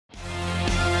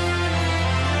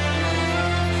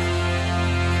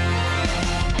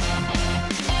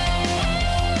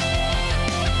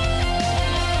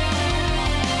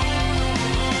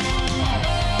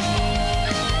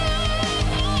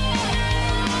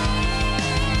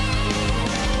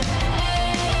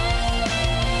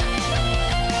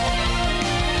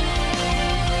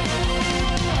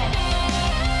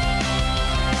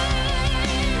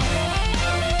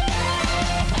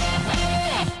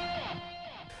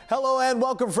Hello and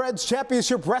welcome, friends.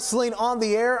 Championship Wrestling on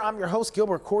the air. I'm your host,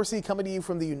 Gilbert Corsi, coming to you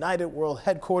from the United World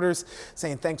headquarters,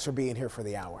 saying thanks for being here for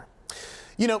the hour.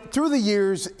 You know, through the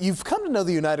years, you've come to know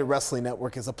the United Wrestling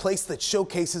Network as a place that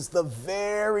showcases the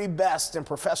very best in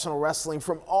professional wrestling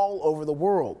from all over the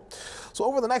world. So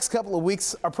over the next couple of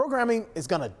weeks, our programming is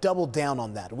going to double down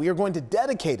on that. We are going to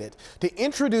dedicate it to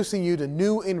introducing you to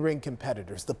new in-ring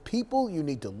competitors, the people you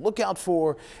need to look out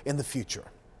for in the future.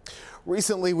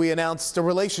 Recently, we announced a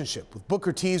relationship with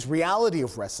Booker T's Reality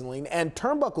of Wrestling and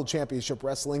Turnbuckle Championship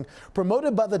Wrestling,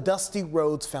 promoted by the Dusty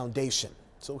Rhodes Foundation.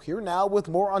 So here now with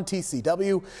more on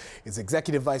TCW is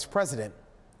Executive Vice President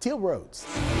Teal Rhodes.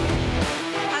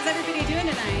 How's everybody doing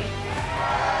tonight?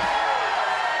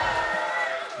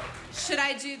 Should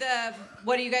I do the,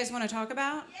 what do you guys want to talk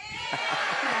about? Yeah.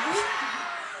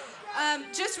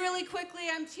 Just really quickly,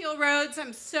 I'm Teal Rhodes.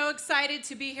 I'm so excited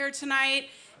to be here tonight.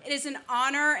 It is an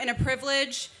honor and a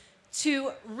privilege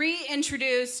to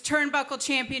reintroduce Turnbuckle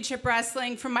Championship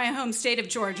Wrestling from my home state of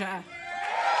Georgia.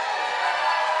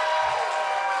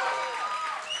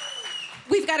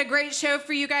 We've got a great show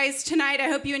for you guys tonight. I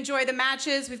hope you enjoy the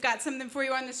matches. We've got something for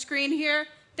you on the screen here.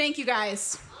 Thank you,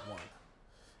 guys.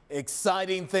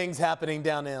 Exciting things happening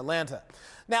down in Atlanta.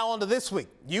 Now on to this week.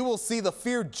 You will see the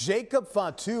feared Jacob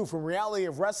Fatu from Reality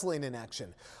of Wrestling in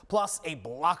action, plus a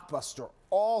blockbuster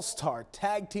all-star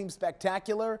tag team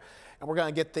spectacular. And we're going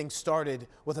to get things started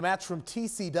with a match from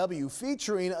TCW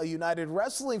featuring a United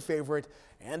Wrestling favorite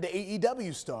and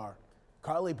AEW star,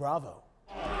 Carly Bravo.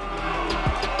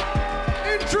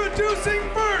 Introducing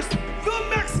first, the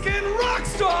Mexican rock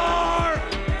star,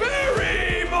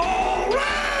 Barry Morales.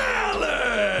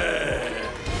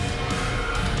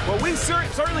 Well, we've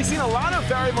certainly seen a lot of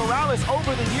Barry Morales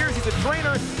over the years. He's a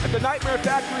trainer at the Nightmare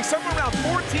Factory, somewhere around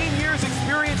 14 years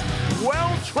experience,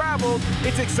 well-traveled.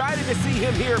 It's exciting to see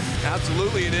him here.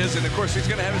 Absolutely it is, and of course he's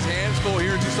going to have his hands full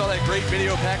here. As you saw that great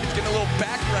video package, getting a little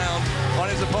background on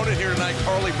his opponent here tonight,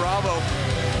 Carly Bravo.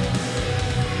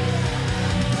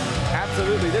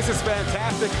 Absolutely, this is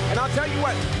fantastic. And I'll tell you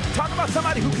what, talk about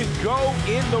somebody who can go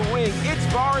in the ring. It's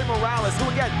Barry Morales, who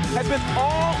again has been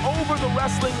all over the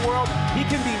wrestling world. He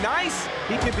can be nice,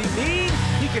 he can be mean,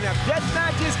 he can have death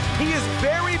matches. He is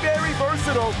very, very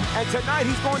versatile. And tonight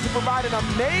he's going to provide an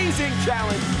amazing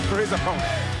challenge for his opponent.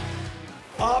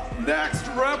 Up next,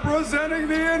 representing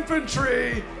the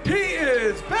infantry, he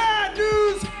is Bad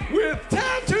News with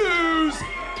Tattoos,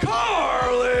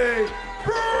 Carly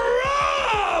Bravo!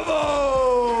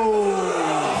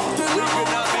 We could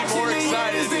not be more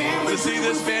excited to see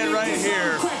this man right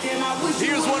here. He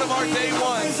was one of our day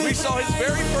ones. We saw his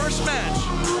very first match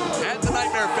at the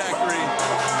Nightmare Factory.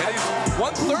 And he's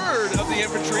 1/3 of the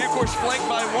infantry, of course, flanked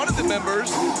by one of the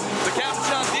members, the Captain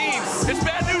John Dean. It's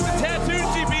Bad News and Tattoos,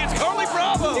 GB. It's Carly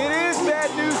Bravo. It is Bad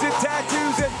News and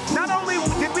Tattoos. And not only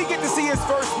did we get to see his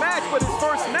first match, but his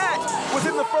first match was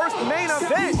in the first main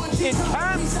event in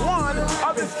Camp 1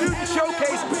 of the Student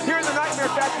Showcase here in the Nightmare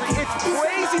Factory. It's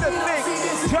crazy to think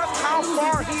just how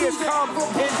far he has come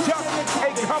in just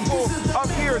a couple of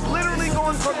years. Literally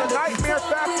going from the Nightmare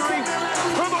Factory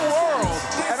to the world.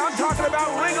 And I'm talking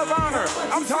about Ring of Honor.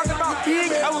 I'm talking about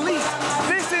being elite.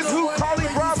 This is who Carly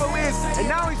Bravo is. And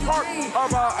now he's part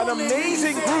of an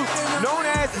amazing group known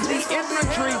as the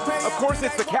Infantry. Of course,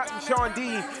 it's the Captain Shawn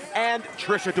D and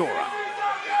Trish Adora.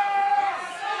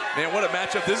 Man, what a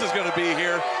matchup this is going to be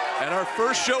here. And our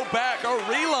first show back, our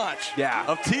relaunch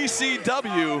of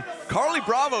TCW. Carly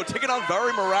Bravo taking on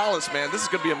Barry Morales, man. This is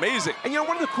going to be amazing. And you know,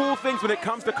 one of the cool things when it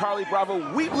comes to Carly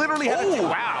Bravo, we literally had a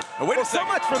wow. Wait a second.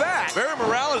 So much for that. Barry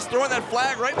Morales throwing that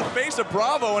flag right in the face of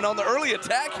Bravo and on the early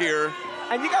attack here.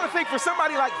 And you got to think, for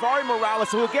somebody like Barry Morales,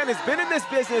 who again has been in this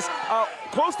business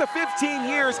close to 15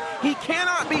 years, he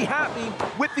cannot be happy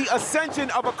with the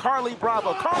ascension of a Carly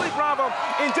Bravo. Carly Bravo,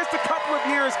 in just a couple of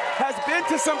years, has been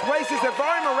to some places that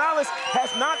Barry Morales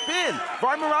has not been.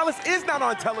 Barry Morales is not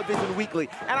on television weekly,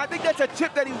 and I think that's a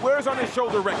chip that he wears on his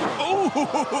shoulder regularly. Ooh!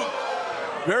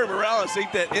 Barry Morales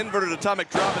ate that inverted atomic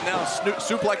drop, and now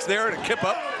suplex there and a kip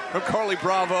up from Carly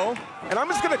Bravo. And I'm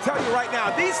just going to tell you right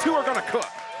now, these two are going to cook.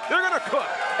 They're going to cook.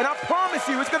 And I promise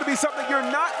you, it's going to be something you're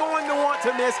not going to want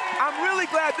to miss. I'm really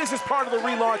glad this is part of the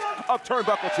relaunch of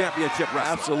Turnbuckle Championship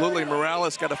Wrestling. Absolutely.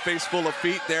 Morales got a face full of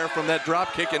feet there from that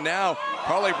drop kick. And now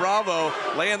Carly Bravo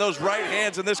laying those right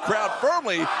hands in this crowd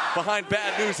firmly behind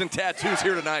Bad News and Tattoos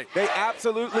here tonight. They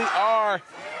absolutely are.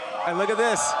 And look at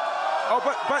this. Oh,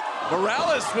 but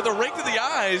Morales with a rake to the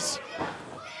eyes.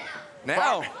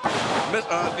 Now,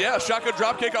 shotgun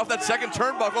drop kick off that second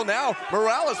turnbuckle. Now,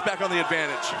 Morales back on the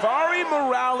advantage. Vari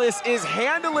Morales is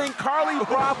handling Carly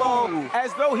Bravo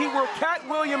as though he were Cat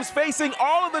Williams facing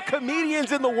all of the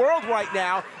comedians in the world right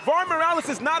now. Vari Morales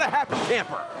is not a happy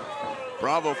camper.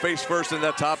 Bravo face first in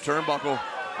that top turnbuckle.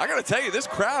 I gotta tell you, this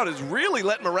crowd is really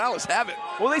letting Morales have it.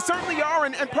 Well, they certainly are,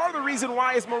 and part of the reason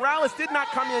why is Morales did not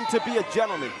come in to be a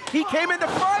gentleman. He came in to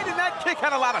fight, and that kick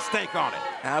had a lot of stank on it.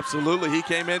 Absolutely, he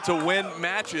came in to win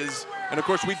matches. And of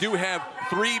course, we do have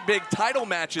 3 big title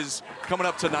matches coming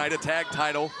up tonight, a tag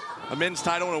title, a men's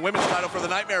title, and a women's title for the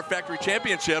Nightmare Factory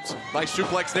Championships. Nice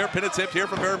suplex there, pin attempt here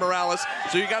from Vari Morales.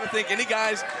 So you gotta think any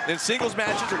guys in singles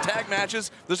matches or tag matches,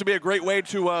 this would be a great way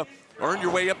to earn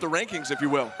your way up the rankings, if you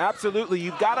will. Absolutely.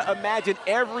 You've got to imagine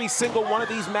every single one of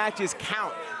these matches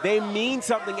count. They mean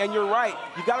something, and you're right.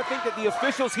 You've got to think that the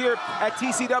officials here at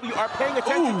TCW are paying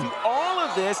attention to all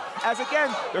of this, as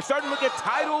again, they're starting to look at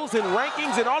titles and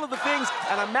rankings and all of the things,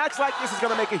 and a match like this is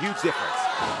going to make a huge difference.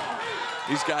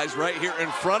 These guys right here in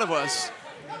front of us,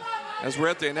 as we're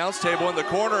at the announce table in the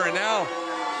corner, and now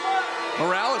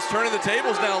Morales turning the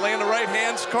tables now, laying the right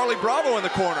hands, Carly Bravo in the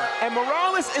corner. And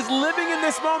Morales is living in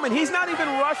this moment. He's not even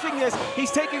rushing this.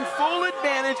 He's taking full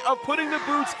advantage of putting the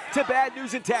boots to Bad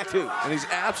News and Tattoo. And he's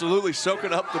absolutely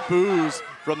soaking up the boos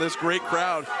from this great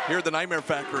crowd here at the Nightmare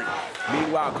Factory.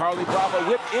 Meanwhile, Carly Bravo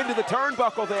whipped into the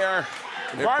turnbuckle there.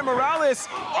 Vari Morales,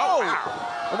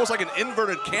 almost like an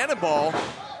inverted cannonball.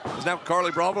 As now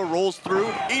Carly Bravo rolls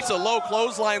through, eats a low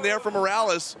clothesline there from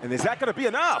Morales. And is that going to be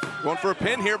enough? Going for a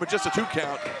pin here, but just a 2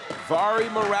 count. Vari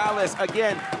Morales,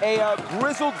 again, a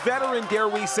grizzled veteran, dare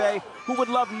we say, who would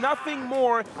love nothing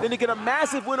more than to get a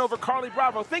massive win over Carly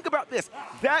Bravo. Think about this.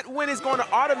 That win is going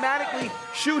to automatically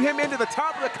shoot him into the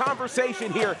top of the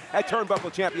conversation here at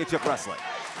Turnbuckle Championship Wrestling.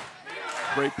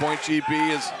 Great point,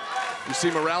 GB, is you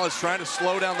see Morales trying to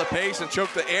slow down the pace and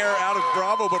choke the air out of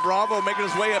Bravo, but Bravo making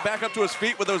his way back up to his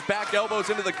feet with those back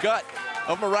elbows into the gut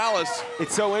of Morales.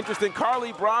 It's so interesting.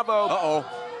 Carly Bravo,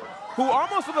 who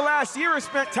almost for the last year has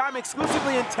spent time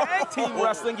exclusively in tag team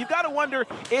wrestling. You've got to wonder,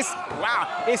 is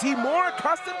he more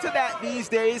accustomed to that these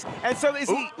days? And so is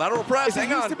he lateral press, is he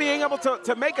used to being able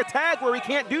to make a tag where he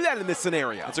can't do that in this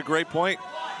scenario? That's a great point.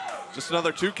 Just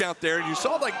another 2 count there. You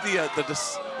saw like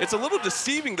it's a little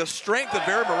deceiving, the strength of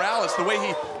Vari Morales, the way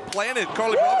he planted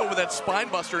Carly Bravo with that spine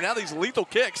buster. Now these lethal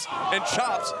kicks and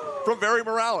chops from Vari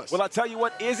Morales. Well, I'll tell you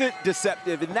what isn't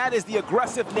deceptive, and that is the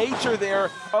aggressive nature there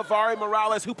of Vari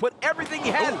Morales, who put everything he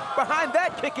had behind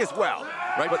that kick as well.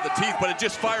 Right with the teeth, but it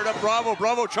just fired up Bravo.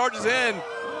 Bravo charges in,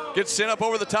 gets sent up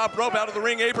over the top rope, out of the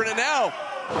ring apron, and now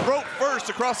rope first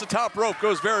across the top rope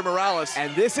goes Vari Morales.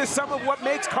 And this is some of what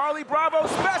makes Carly Bravo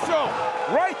special,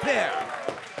 right there.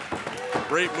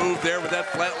 Great move there with that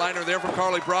flatliner there from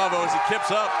Carly Bravo as he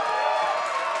kips up.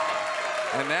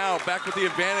 And now back with the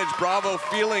advantage, Bravo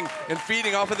feeling and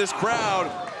feeding off of this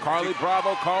crowd. Carly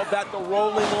Bravo called that the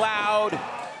Rolling Loud.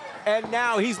 And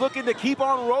now he's looking to keep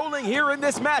on rolling here in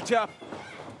this matchup.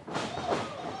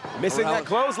 Missing that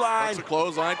clothesline. That's a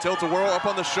clothesline, tilt-a-whirl up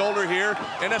on the shoulder here.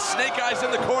 And a snake eyes in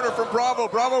the corner from Bravo.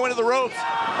 Bravo into the ropes.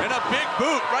 And a big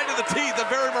boot right to the teeth of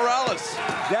Vari Morales.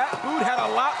 That boot had a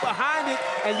lot behind it,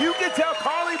 and you can tell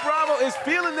Carly Bravo is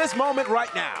feeling this moment right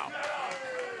now.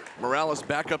 Morales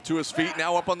back up to his feet,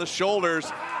 now up on the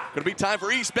shoulders. Gonna be time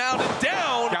for eastbound and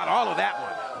down. Got all of that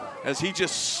one. As he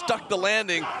just stuck the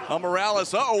landing on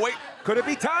Morales. Uh-oh, wait. Could it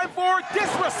be time for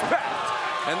disrespect?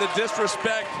 And the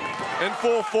disrespect in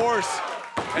full force.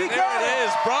 And there it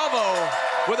is, Bravo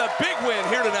with a big win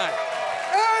here tonight.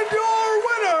 And your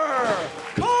winner,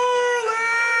 Carly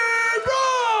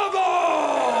Bravo!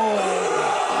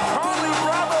 Carly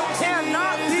Bravo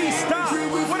cannot be stopped.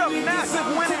 What a massive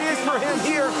win it is for him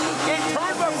here in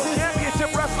Turnbuckle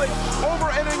Championship Wrestling over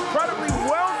an incredibly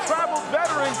well-traveled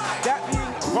veteran, that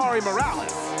being Vari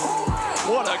Morales.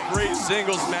 What a great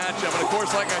singles matchup. And of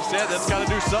course, like I said, that's got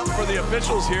to do something for the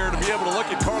officials here to be able to look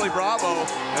at Carly Bravo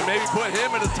and maybe put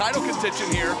him in a title contention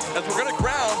here as we're going to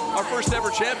crown our first ever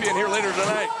champion here later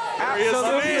tonight.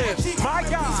 Absolutely. My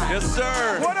God. Yes,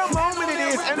 sir. What a moment it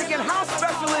is. And again, how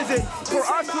special is it for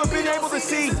us to have been able to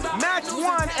see match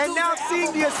 1 and now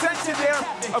seeing the ascension there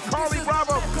of Carly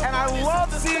Bravo. And I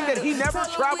love seeing that he never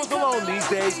travels alone these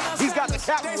days. He's got the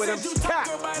captain with him. Cap,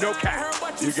 no cap.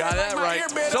 You got that right.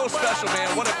 So special, man.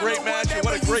 What a great match and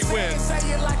what a great win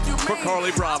for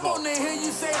Carly Bravo.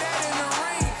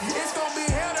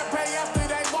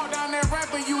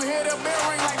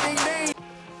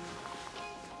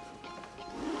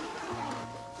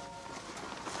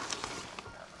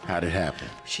 How'd it happen?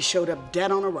 She showed up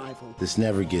dead on arrival. This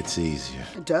never gets easier.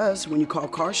 It does when you call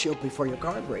Car Shield before your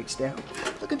car breaks down.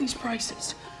 Look at these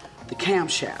prices. the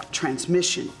camshaft,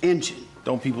 transmission, engine.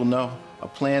 Don't people know? A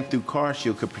plan through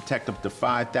CarShield could protect up to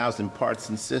 5,000 parts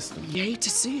and systems. You hate to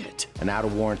see it. An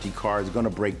out-of-warranty car is going to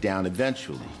break down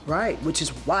eventually. Right, which is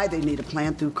why they need a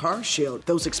plan through CarShield.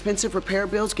 Those expensive repair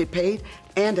bills get paid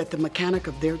and at the mechanic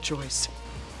of their choice.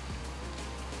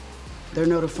 They're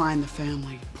notifying the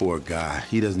family. Poor guy.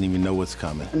 He doesn't even know what's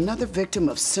coming. Another victim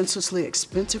of senselessly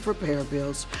expensive repair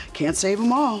bills. Can't save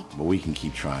them all. But we can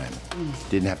keep trying.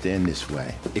 Didn't have to end this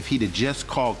way. If he'd have just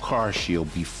called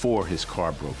CarShield before his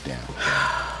car broke down.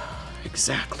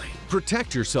 Exactly.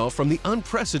 Protect yourself from the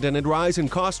unprecedented rise in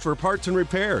cost for parts and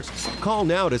repairs. Call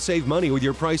now to save money with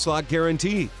your price lock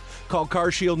guarantee. Call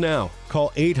CarShield now.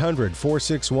 Call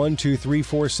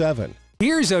 800-461-2347.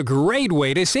 Here's a great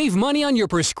way to save money on your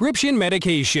prescription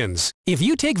medications. If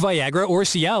you take Viagra or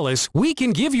Cialis, we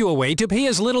can give you a way to pay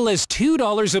as little as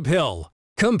 $2 a pill.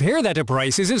 Compare that to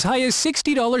prices as high as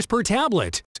 $60 per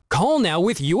tablet. Call now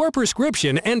with your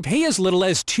prescription and pay as little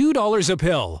as $2 a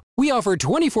pill. We offer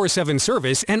 24/7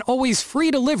 service and always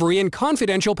free delivery and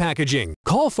confidential packaging.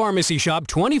 Call Pharmacy Shop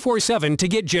 24/7 to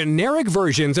get generic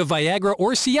versions of Viagra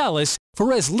or Cialis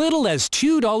for as little as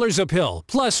 $2 a pill,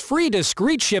 plus free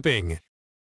discreet shipping.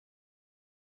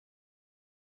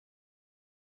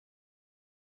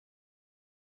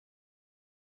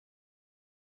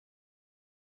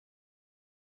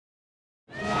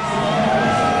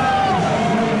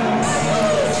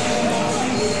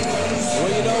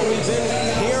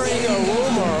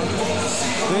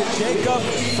 Jacob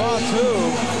Fatu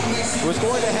was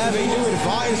going to have a new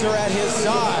advisor at his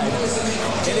side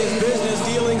in his business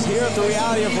dealings here at the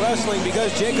Reality of Wrestling,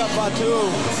 because Jacob Fatu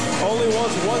only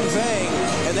wants one thing,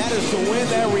 and that is to win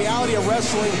that Reality of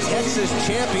Wrestling Texas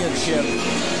Championship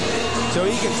so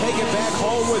he can take it back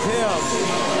home with him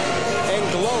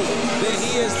and gloat that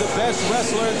he is the best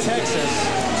wrestler in Texas.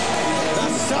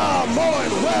 The Samoan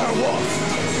Werewolf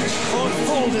on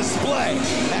full display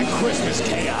at Christmas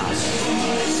Chaos.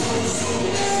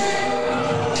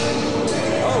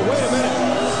 Oh, wait a minute.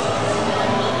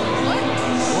 What?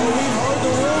 Well, we've heard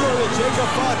the rumor that Jacob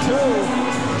Fatu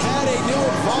had a new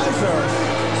advisor.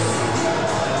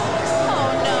 Oh,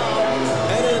 no.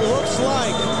 And it looks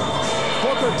like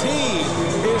Booker T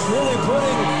is really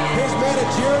putting his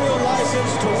managerial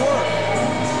license to work.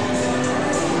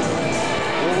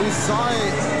 Well, we saw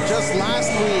it just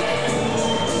last week.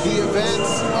 The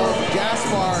events of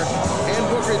Gaspar and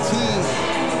Booker T.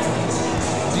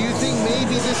 Do you think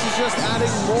maybe this is just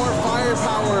adding more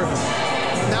firepower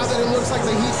now that it looks like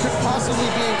the Heat could possibly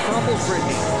be in crumbles,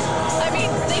 Brittany? I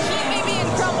mean, the Heat may be in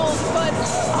crumbles, but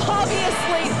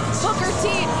obviously Booker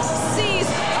T sees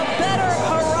a better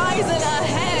horizon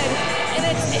ahead, and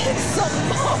it's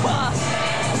Samoa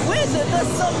with the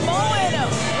Samoan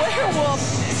Werewolf.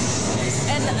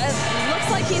 And it looks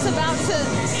like he's about to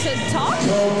talk.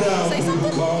 Calm down, say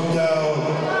something. Calm down.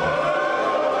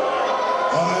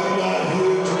 I'm not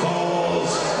here to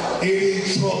cause any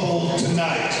trouble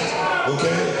tonight,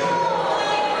 okay?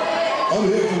 I'm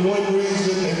here for one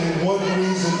reason and one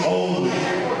reason only.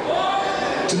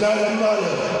 Tonight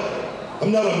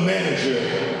I'm not a manager.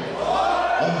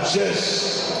 I'm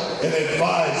just an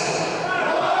advisor.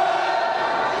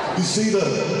 You see,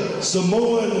 the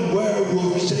Samoan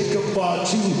Werewolf Jacob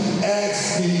Fatu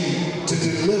asked me to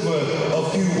deliver a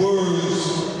few words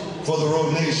for the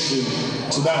Road Nation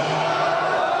tonight.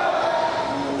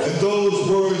 And those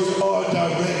words are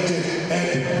directed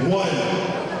at one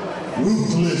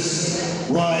ruthless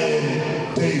Ryan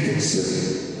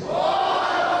Davidson.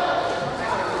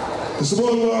 The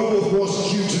Samoan Werewolf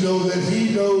wants you to know that he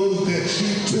knows that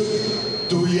you took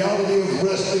the Reality of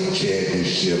Wrestling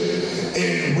Championship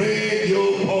and ran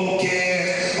your punk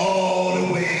ass all the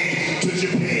way to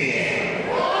Japan.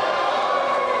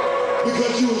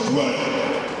 Because you was running.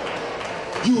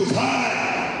 You was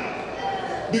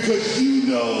hiding. Because you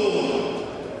know,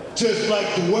 just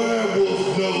like the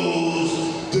werewolf knows,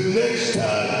 the next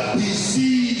time he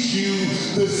sees you,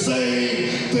 the same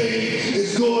thing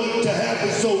is going to happen.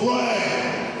 So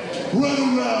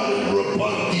run around in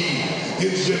Roppongi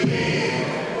in Japan.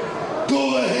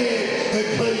 Go ahead and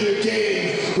play your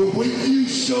game, but when you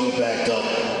show back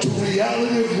up to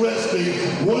Reality of Wrestling,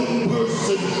 one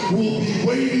person will be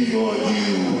waiting on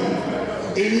you,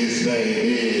 and his name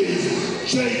is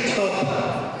Jacob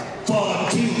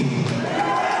Fatu.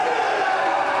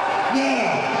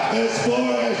 Now, as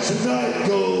far as tonight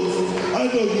goes, I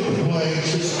know you people are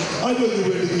anxious. I know you're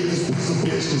ready to get this piece of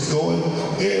business going,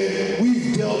 and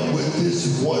we've dealt with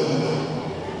this one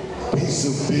piece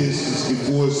of business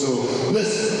before, so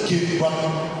let's get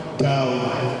right down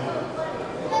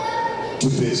to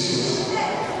business.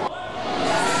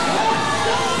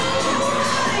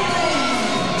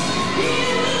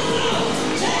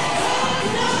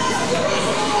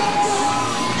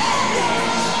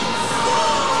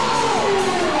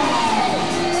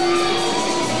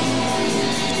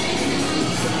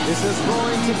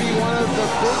 going to be one of the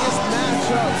biggest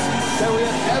matchups that we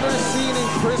have ever seen in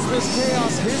Christmas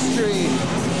Chaos history.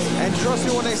 And trust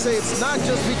me when I say it's not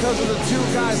just because of the two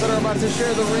guys that are about to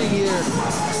share the ring here.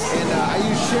 And I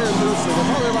use share loosely. They're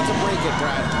probably about to break it,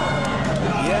 Brad.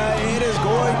 Yeah, it is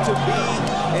going to be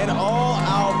an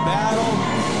all-out battle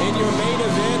in your main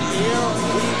event here,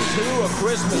 week 2 of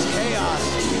Christmas Chaos.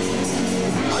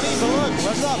 I mean, but look,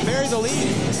 let's not bury the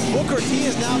lead. Booker T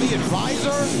is now the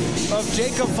advisor of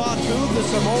Jacob Fatu, the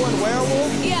Samoan werewolf.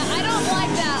 Yeah, I don't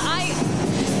like that.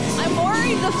 I'm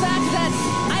worried the fact that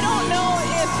I don't know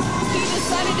if he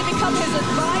decided to become his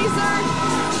advisor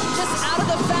just out of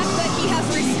the fact that he has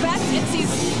respect and sees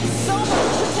so much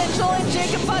potential in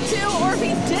Jacob Fatu, or if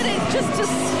he did it just to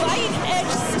spite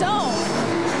Edge Stone.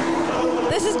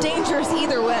 This is dangerous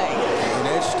either way. And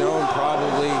Edge Stone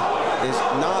probably is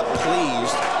not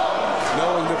pleased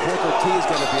knowing that Booker T is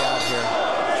going to be out here.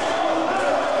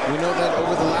 We know that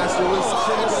over the last few weeks,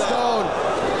 Edge Stone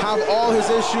have all his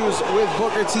issues with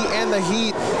Booker T and the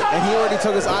Heat, and he already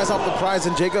took his eyes off the prize,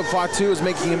 and Jacob Fatu is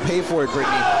making him pay for it,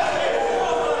 Brittany.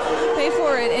 Pay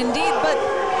for it, indeed, but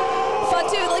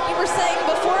Fatu, like you were saying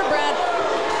before, Brad,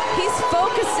 he's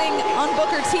focusing on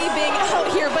Booker T being out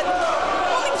here, but I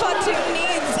don't think Fatu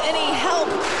needs any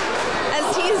help,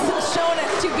 as he's shown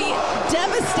it to be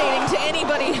devastating to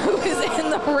anybody who is in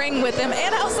the ring with him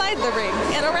and outside the ring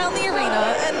and around the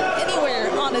arena and anywhere,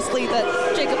 honestly, that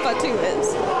Jacob Fatu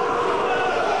is.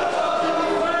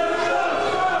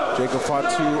 Jacob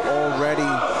Fatu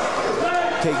already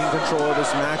taking control of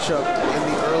this matchup in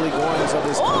the early goings of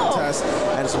this contest.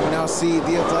 And so we now see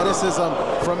the athleticism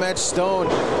from Edge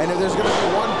Stone. And if there's going to be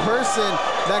one person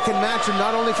that can match him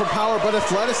not only for power but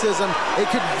athleticism, it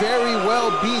could very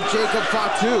well be Jacob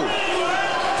Fatu.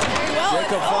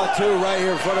 Jacob Fatu right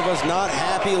here in front of us, not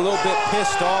happy, a little bit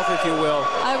pissed off, if you will.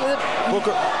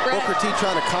 Booker T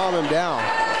trying to calm him down.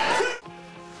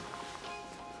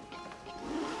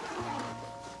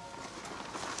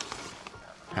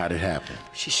 How'd it happen?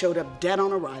 She showed up dead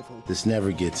on arrival. This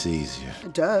never gets easier.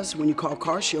 It does when you call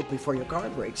CarShield before your car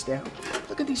breaks down.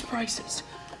 Look at these prices.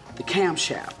 The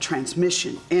camshaft,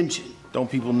 transmission, engine. Don't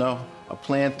people know? A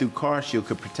plan through CarShield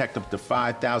could protect up to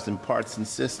 5,000 parts and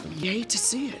systems. You hate to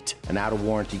see it. An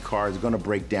out-of-warranty car is going to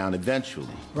break down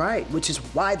eventually. Right, which is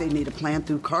why they need a plan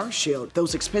through CarShield.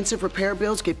 Those expensive repair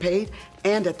bills get paid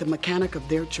and at the mechanic of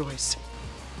their choice.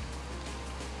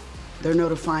 They're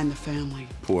notifying the family.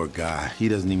 Poor guy. He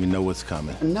doesn't even know what's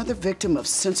coming. Another victim of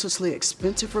senselessly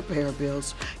expensive repair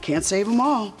bills. Can't save them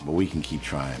all. But we can keep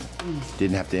trying.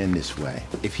 Didn't have to end this way.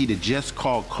 If he'd have just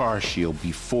called CarShield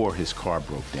before his car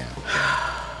broke down.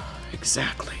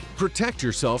 Exactly. Protect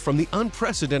yourself from the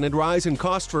unprecedented rise in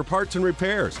cost for parts and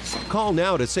repairs. Call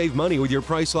now to save money with your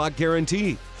price lock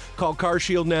guarantee. Call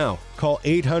CarShield now. Call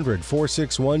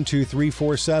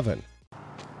 800-461-2347.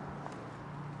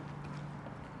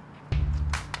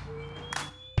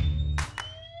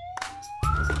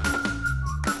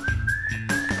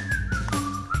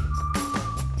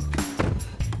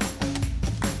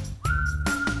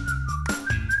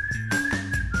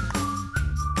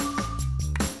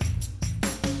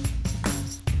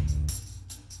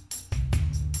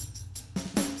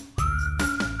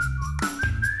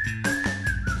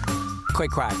 Quick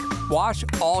crack. Wash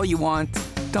all you want.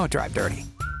 Don't drive dirty.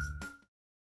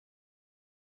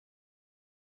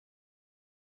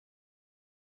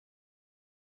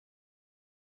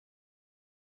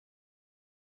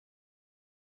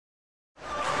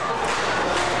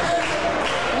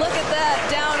 Look at that,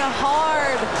 down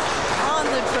hard on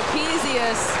the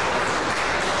trapezius.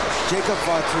 Jacob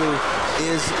Fatu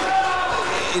is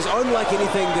unlike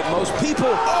anything that most people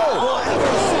will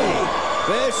ever see.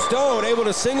 Edge Stone able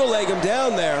to single leg him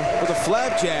down there with a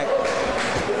flapjack.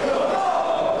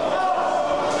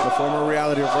 The former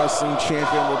Reality of Wrestling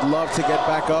champion would love to get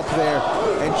back up there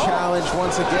and challenge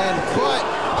once again, but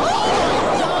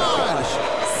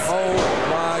oh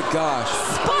my gosh.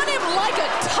 Spun him like a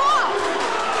top.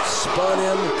 Spun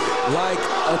him like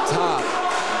a top.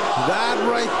 That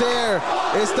right there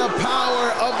is the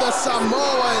power of the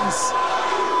Samoans.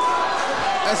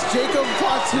 As Jacob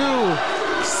Fatu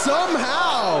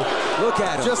somehow look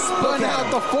at him. Just spun out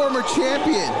the former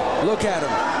champion. Look at him.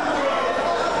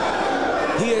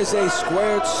 He is a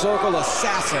squared circle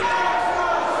assassin.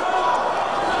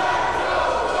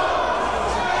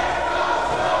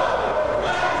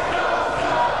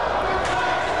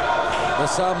 The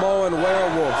Samoan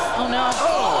werewolf. Oh no.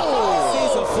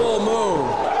 Sees a full moon.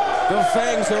 The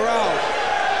fangs are out.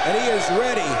 And he is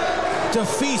ready to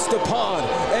feast upon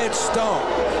Edge Stone.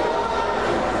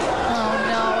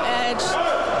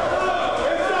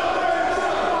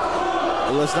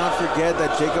 Let's not forget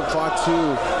that Jacob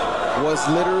Fatu was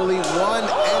literally one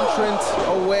entrance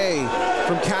away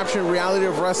from capturing Reality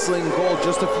of Wrestling gold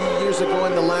just a few years ago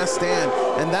in The Last Stand,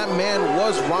 and that man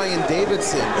was Ryan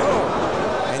Davidson.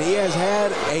 And he has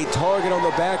had a target on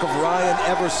the back of Ryan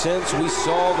ever since. We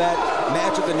saw that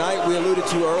match of the night we alluded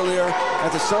to earlier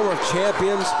at the Summer of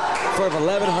Champions for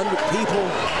 1,100 people.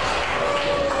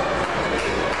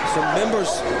 Some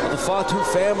members of the Fatu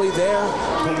family there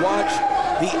to watch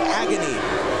the agony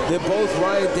that both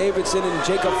Ryan Davidson and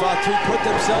Jacob Fatu put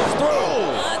themselves through.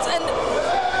 And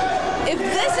if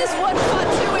this is what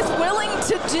Fatu is willing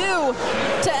to do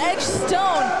to Edge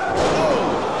Stone,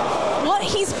 what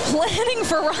he's planning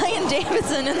for Ryan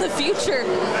Davidson in the future,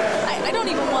 I don't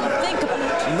even want to think about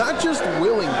it. Not just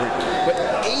willing, but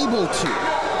able to.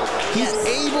 He's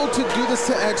able to do this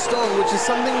to Edge Stone, which is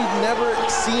something we've never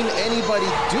seen anybody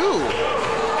do.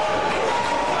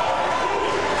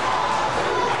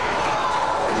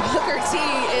 Booker T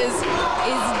is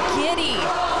giddy.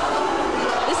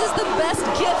 This is the best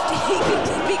gift he could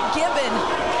be given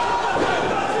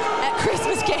at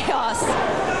Christmas Chaos.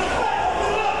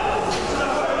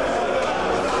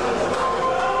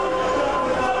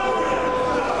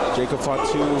 Jacob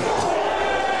Fatu,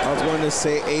 I was going to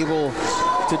say, able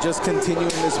to just continue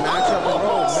in this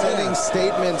matchup, sending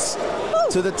statements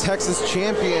to the Texas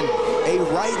champion. A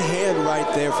right hand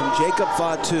right there from Jacob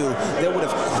Fatu that would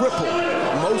have crippled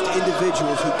most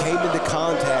individuals who came into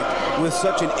contact with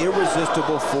such an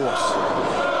irresistible force.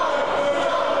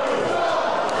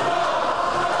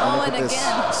 Oh, and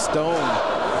again. Stone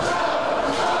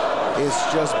is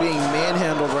just being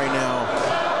manhandled right now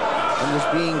and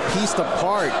just being pieced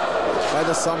apart by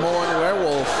the Samoan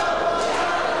werewolf.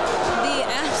 The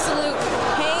absolute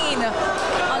pain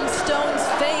on Stone's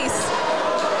face.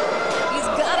 He's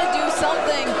got to do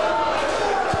something.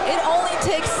 It only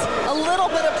takes a little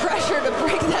bit of pressure to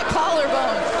break that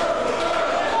collarbone.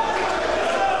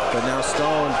 But now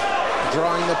Stone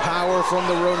drawing the power from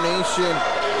the Row Nation,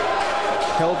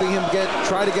 helping him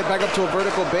try to get back up to a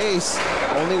vertical base.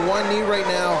 Only one knee right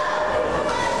now.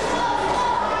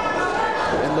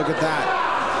 And look at that.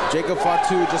 Jacob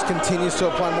Fatu just continues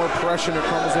to apply more pressure and it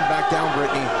crumbles him back down,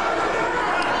 Brittany.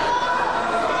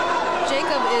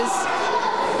 Jacob is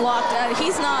locked out.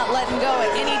 He's not letting go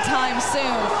at any time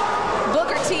soon.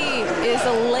 Booker T is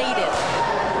elated.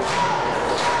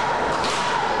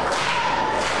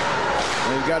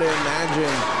 And you've got to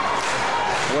imagine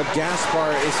what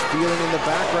Gaspar is feeling in the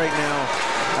back right now,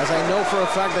 as I know for a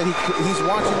fact that he's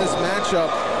watching this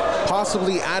matchup,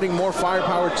 possibly adding more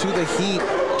firepower to the heat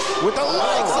with the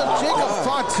likes of Jacob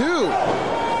Fatu.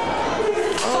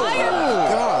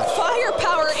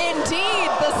 Firepower indeed.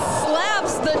 The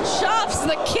slaps, the chops,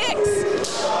 the kicks.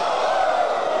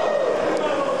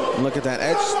 Look at that.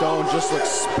 Edge Stone just looks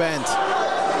spent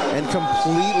and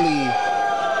completely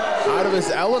out of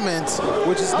his element,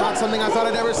 which is not something I thought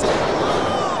I'd ever see.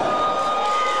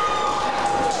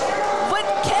 But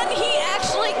can he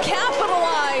actually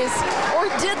capitalize, or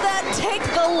did that take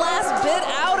the last bit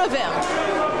out of him?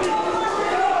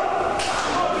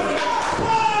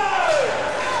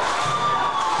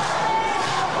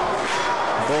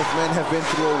 Both men have been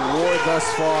through a war thus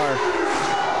far,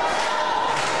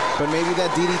 but maybe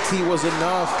that DDT was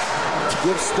enough to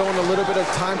give Stone a little bit of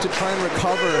time to try and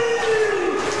recover.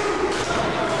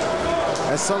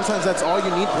 As sometimes that's all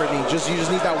you need, Brittany. You just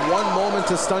need that one moment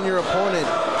to stun your opponent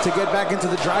to get back into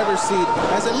the driver's seat.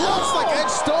 As it looks like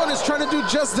Edge Stone is trying to do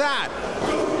just that.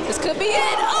 This could be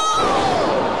it.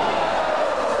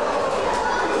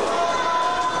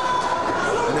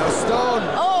 And now Stone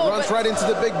runs right into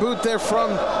the big boot there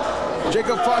from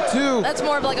Jacob Fatu. That's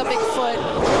more of like a big foot.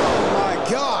 Oh my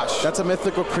gosh. That's a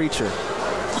mythical creature.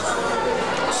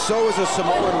 So is a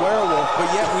Samoan werewolf, but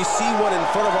yet we see one in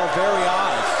front of our very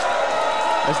eyes.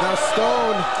 As now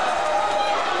Stone,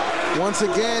 once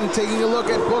again, taking a look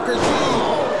at Booker T.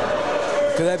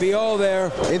 Could that be all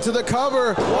there? Into the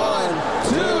cover. 1, 2, 3.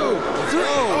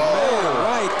 Oh, man,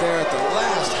 right there at the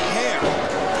last hair.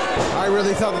 I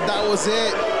really thought that was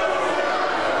it.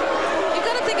 You've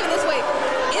got to think of it this way.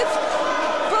 If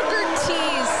Booker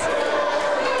T's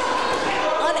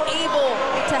unable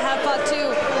to have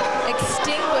Fatu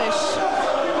extinguish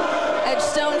Edge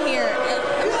Stone here,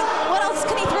 what else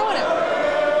can he throw at him?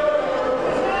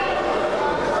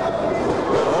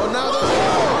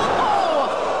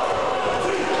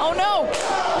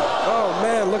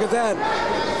 Look at that.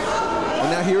 And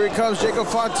now here he comes, Jacob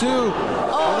Fatu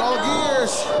on all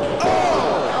gears.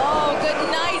 Oh, good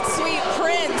night, sweet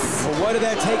prince. Well, what did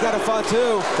that take out of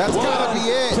Fatu? That's gotta be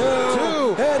it.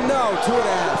 Two. And no, 2.5.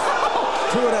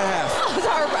 2.5.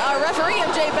 Our referee,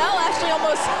 MJ Bell, actually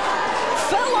almost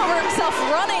over himself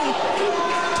running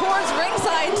towards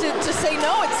ringside to say,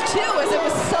 no, it's 2, as it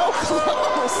was so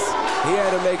close. He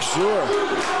had to make sure.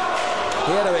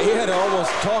 He had to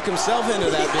almost talk himself into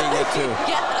that being a 2.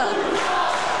 Yeah.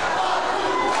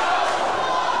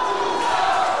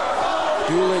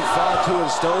 Dueling Fatu and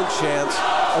Stone chants,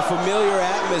 a familiar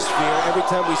atmosphere every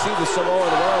time we see the Samoan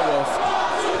werewolf.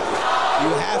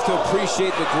 You have to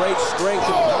appreciate the great strength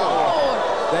and power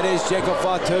that is Jacob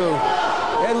Fatu.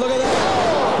 And look at that,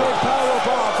 big power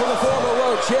bomb from the former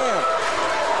world champ.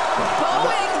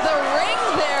 Bowing the ring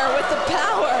there with the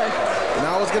power.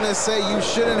 And I was gonna say you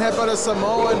shouldn't headbutt a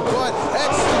Samoan, but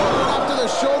Ed Stone went after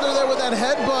the shoulder there with that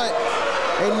headbutt.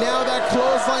 And now that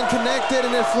clothesline connected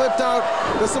and it flipped out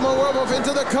the Samoan werewolf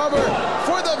into the cover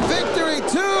for the victory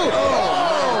too.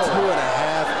 Oh, man, 2.5.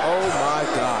 Oh my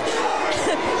gosh.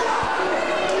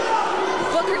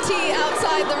 Booker T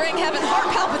outside the ring having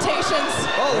heart palpitations.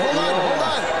 Oh, hold on.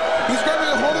 He's grabbing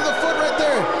a hold of the foot right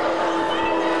there.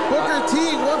 Booker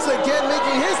T once again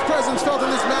making his presence felt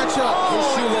in this matchup. His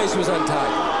shoelace was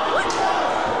untied.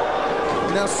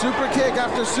 Now super kick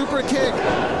after super kick.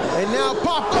 And now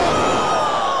pop.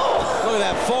 Look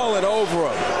at that falling over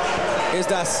him. Is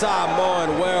that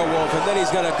Samoan werewolf, and then he's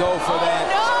gonna go for that.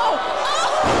 No!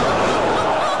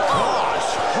 Gosh,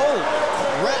 holy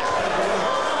crap.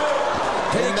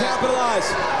 Can he capitalize?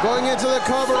 Going into the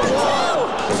cover. 1,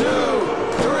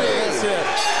 2, 3. That's it.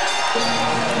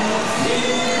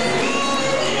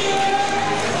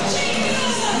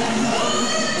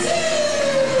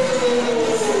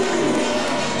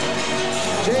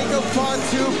 Jacob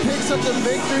Fatu picks up the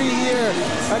victory here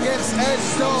against Ed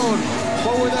Stone,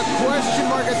 but with a question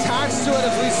mark attached to it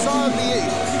as we saw the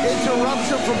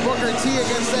interruption from Booker T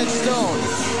against Ed Stone.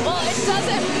 Well, it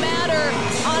doesn't matter,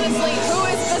 honestly, who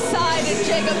is beside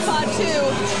Jacob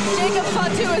Fatu. Jacob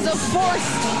Fatu is a force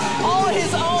all on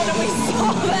his own, and we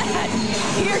saw that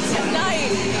here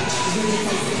tonight.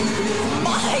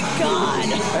 My God.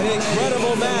 An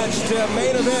incredible match to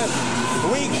main event.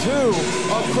 Week 2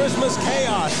 of Christmas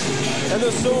Chaos, and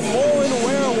the Samoan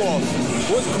werewolf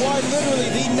was quite literally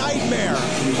the nightmare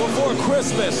before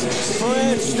Christmas for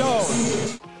Ed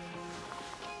Stone.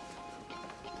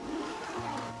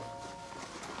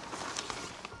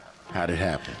 How'd it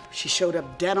happen? She showed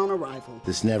up dead on arrival.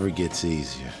 This never gets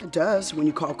easier. It does when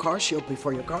you call CarShield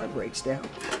before your car breaks down.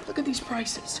 Look at these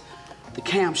prices. The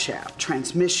camshaft,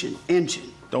 transmission,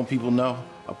 engine. Don't people know?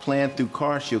 A plan through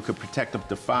CarShield could protect up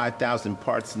to 5,000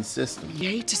 parts and systems. You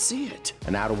hate to see it.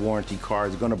 An out-of-warranty car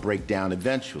is gonna break down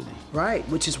eventually. Right,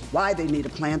 which is why they need a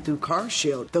plan through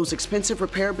CarShield. Those expensive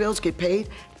repair bills get paid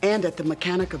and at the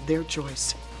mechanic of their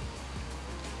choice.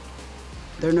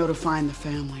 They're notifying the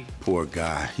family. Poor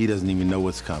guy, he doesn't even know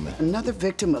what's coming. Another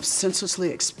victim of senselessly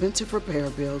expensive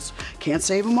repair bills. Can't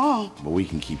save them all. But we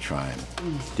can keep trying.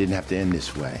 Didn't have to end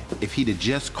this way. If he'd have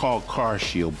just called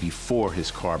CarShield before his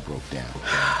car broke down.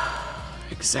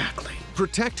 Exactly.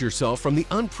 Protect yourself from the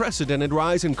unprecedented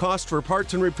rise in cost for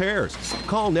parts and repairs.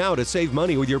 Call now to save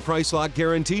money with your price lock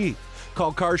guarantee.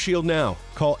 Call CarShield now.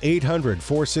 Call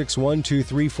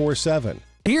 800-461-2347.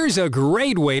 Here's a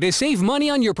great way to save money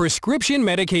on your prescription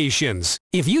medications.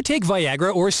 If you take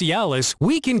Viagra or Cialis,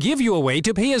 we can give you a way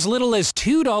to pay as little as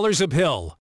 $2 a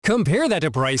pill. Compare that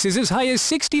to prices as high as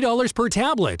 $60 per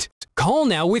tablet. Call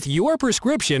now with your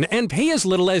prescription and pay as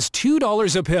little as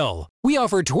 $2 a pill. We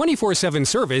offer 24/7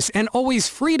 service and always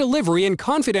free delivery and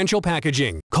confidential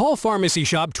packaging. Call Pharmacy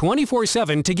Shop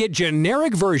 24/7 to get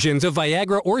generic versions of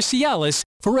Viagra or Cialis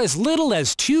for as little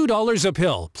as $2 a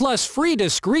pill, plus free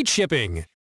discreet shipping.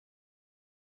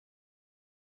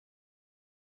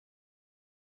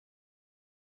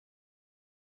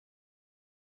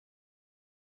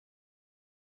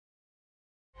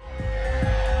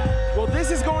 Well,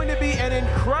 this is going to be an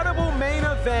incredible main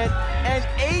event, an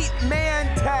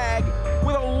 8-man tag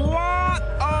with a lot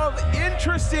of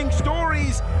interesting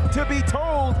stories to be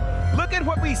told. Look at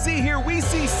what we see here. We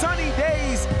see Sunny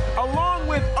Days along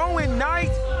with Owen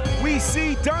Knight. We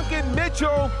see Duncan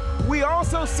Mitchell. We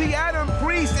also see Adam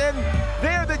Priest, and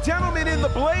there the gentleman in the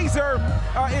blazer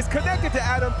is connected to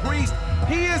Adam Priest.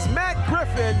 He is Matt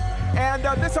Griffin, and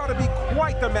this ought to be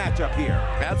quite the matchup here.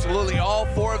 Absolutely, all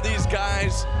 4 of these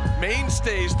guys,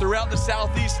 mainstays throughout the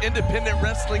Southeast independent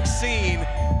wrestling scene.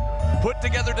 put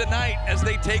together tonight as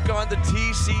they take on the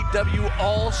TCW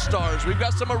All-Stars. We've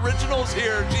got some originals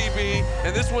here, GB,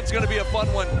 and this one's going to be a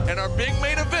fun one. And our big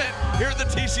main event here at the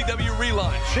TCW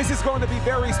relaunch. This is going to be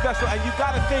very special, and you've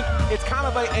got to think it's kind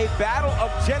of a battle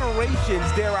of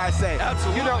generations, dare I say.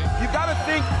 Absolutely. You know, you've got to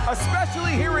think,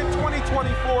 especially here in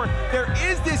 2024, there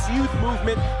is this youth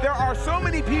movement. There are so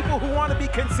many people who want to be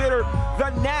considered the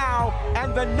now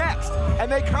and the next,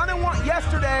 and they kind of want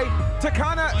yesterday to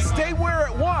kind of stay where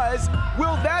it was.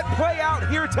 Will that play out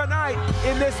here tonight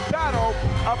in this battle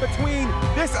between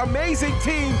this amazing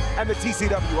team and the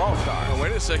TCW All-Stars? Oh,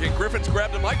 wait a second, Griffin's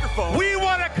grabbed a microphone. We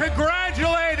want to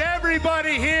congratulate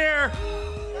everybody here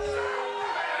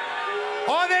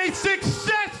on a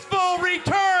successful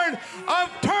return of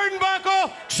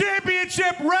Turnbuckle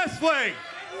Championship Wrestling.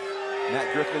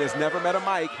 Matt Griffin has never met a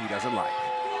mic he doesn't like.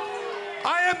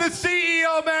 I am the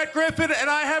CEO, Matt Griffin, and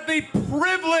I have the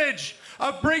privilege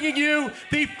of bringing you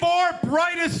the 4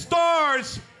 brightest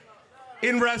stars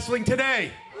in wrestling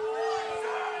today.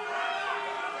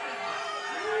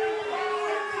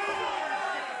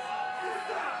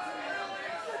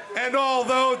 And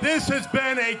although this has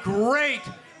been a great,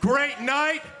 great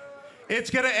night,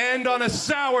 it's going to end on a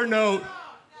sour note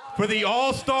for the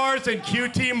All-Stars and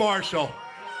QT Marshall.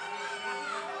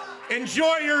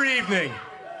 Enjoy your evening.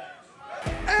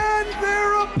 And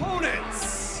their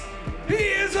opponents, he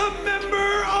is a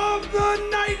member of the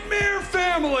Nightmare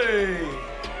family,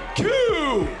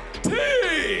 QT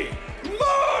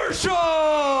Marshall!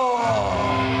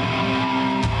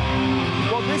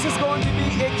 Well, this is going to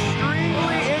be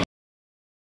extremely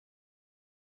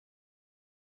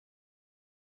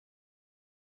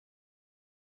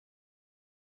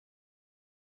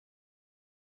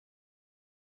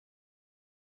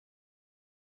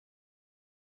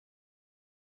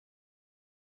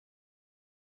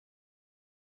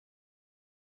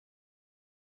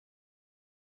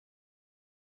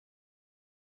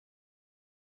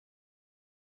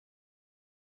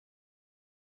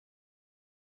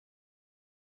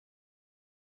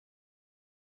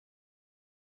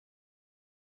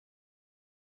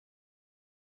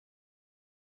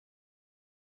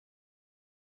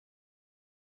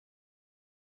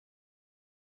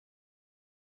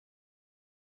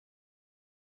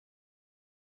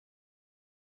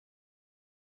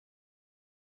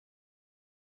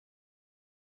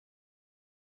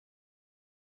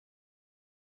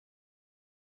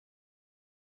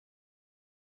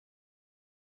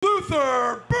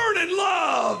Luther Burnin'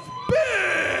 Love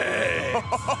Biggs!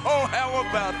 Oh, how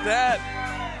about that?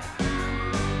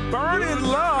 Burnin'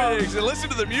 Love. Biggs. And listen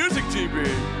to the music, GB.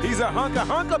 He's a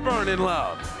hunka burnin'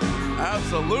 love.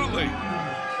 Absolutely.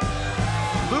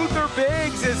 Luther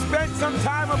Biggs has spent some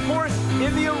time, of course,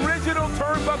 in the original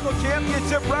Turnbuckle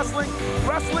Championship Wrestling,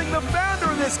 wrestling the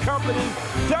founder of this company,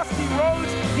 Dusty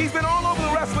Rhodes. He's been all over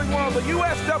the wrestling world, the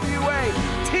USWA,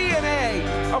 TNA,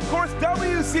 of course,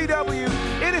 WCW.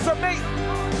 It is amazing.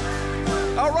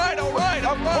 All right.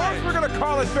 Of course, we're going to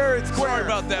call it fair and square. Sorry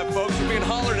about that, folks. We're being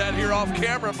hollered at here off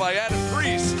camera by Adam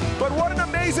Priest. But what an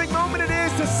amazing moment it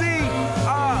is to see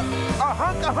a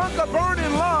hunka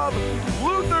burnin' love,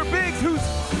 Luther Biggs, who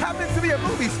happens to be a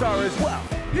movie star as well.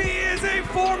 He is a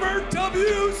former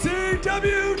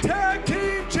WCW Tag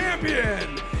Team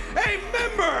Champion, a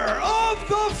member of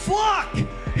the Flock.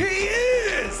 He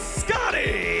is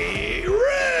Scotty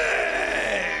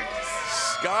Riggs.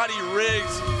 Scotty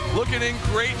Riggs looking in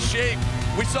great shape.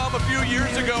 We saw him a few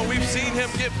years ago. We've seen him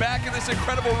get back in this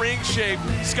incredible ring shape.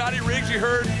 Scotty Riggs, you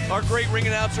heard our great ring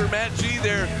announcer, Matt G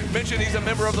there, mention he's a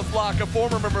member of the Flock, a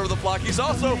former member of the Flock. He's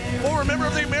also a former member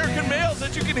of the American Males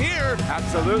that you can hear.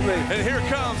 Absolutely. And here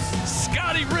comes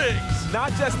Scotty Riggs.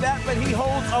 Not just that, but he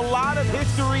holds a lot of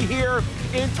history here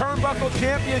in Turnbuckle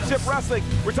Championship Wrestling.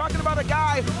 We're talking about a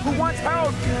guy who once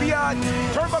held the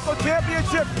Turnbuckle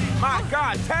Championship, my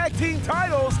God, tag team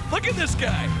titles. Look at this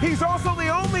guy. He's also the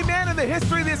only man in the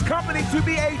history of this company to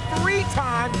be a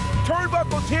 3-time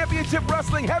Turnbuckle Championship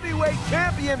Wrestling heavyweight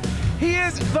champion. He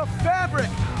is the fabric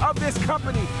of this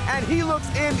company, and he looks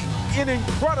in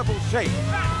incredible shape.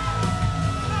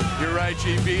 You're right,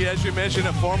 GB. As you mentioned,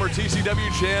 a former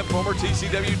TCW champ, former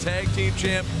TCW tag team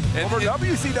champ. And former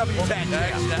WCW tag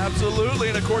champ. Absolutely.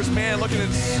 And of course, man, looking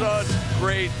in such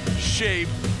great shape.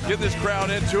 Get this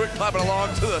crowd into it, clapping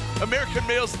along to the American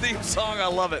Males theme song. I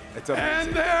love it. It's amazing.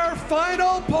 And their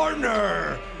final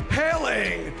partner,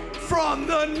 hailing from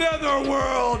the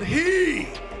netherworld, he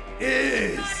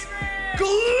is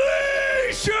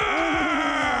Glacier!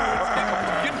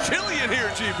 Getting chilly in here,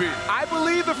 GB. I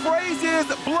believe the phrase is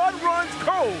blood runs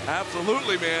cold.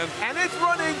 Absolutely, man. And it's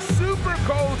running super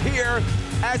cold here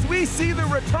as we see the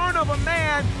return of a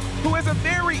man who has a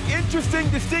very interesting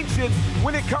distinction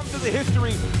when it comes to the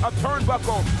history of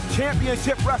Turnbuckle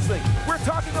Championship Wrestling. We're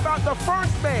talking about the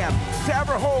first man to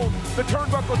ever hold the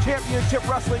Turnbuckle Championship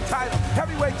Wrestling title,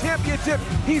 heavyweight championship.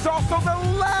 He's also the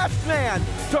last man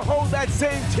to hold that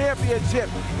same championship.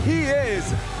 He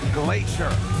is Glacier.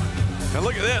 Now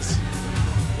look at this.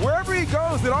 Wherever he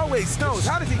goes, it always snows.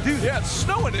 How does he do that? Yeah, it's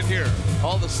snowing in here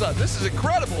all of a sudden. This is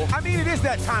incredible. I mean, it is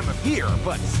that time of year,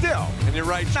 but still. And you're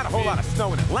right. Not a whole lot of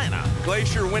snow in Atlanta.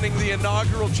 Glacier winning the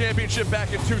inaugural championship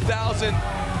back in 2000,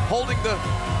 holding the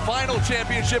final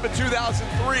championship in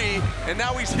 2003, and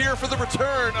now he's here for the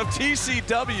return of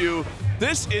TCW.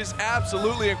 This is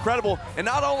absolutely incredible. And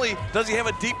not only does he have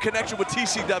a deep connection with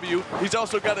TCW, he's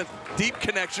also got a deep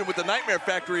connection with the Nightmare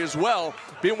Factory as well,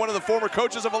 being one of the former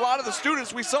coaches of a lot of the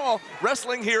students we saw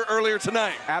wrestling here earlier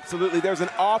tonight. Absolutely. There's an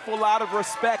awful lot of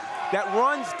respect that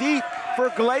runs deep for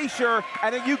Glacier,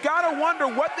 and you gotta wonder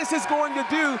what this is going to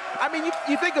do. I mean,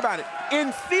 you think about it.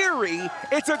 In theory,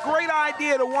 it's a great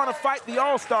idea to want to fight the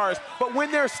All-Stars, but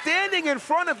when they're standing in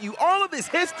front of you, all of this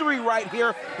history right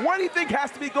here, what do you think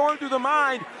has to be going through the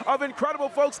mind of incredible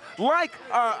folks like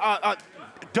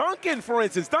Duncan, for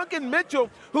instance, Duncan Mitchell,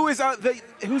 who's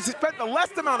spent the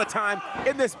least amount of time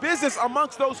in this business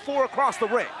amongst those four across the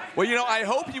ring. Well, you know, I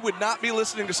hope he would not be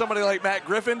listening to somebody like Matt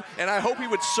Griffin, and I hope he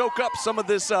would soak up some of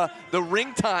this, the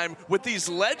ring time with these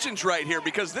legends right here,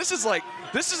 because this is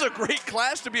a great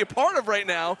class to be a part of right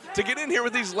now, to get in here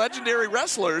with these legendary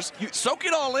wrestlers. You soak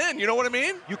it all in, you know what I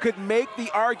mean? You could make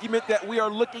the argument that we are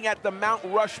looking at the Mount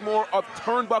Rushmore of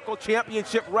Turnbuckle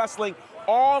Championship Wrestling,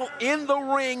 all in the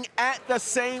ring at the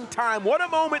same time. What a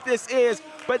moment this is.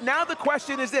 But now the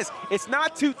question is this. It's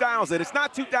not 2000. It's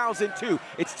not 2002.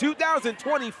 It's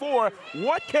 2024.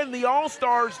 What can the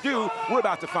All-Stars do? We're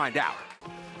about to find out.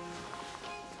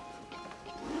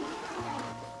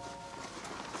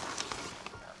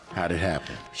 How'd it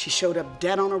happen? She showed up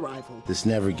dead on arrival. This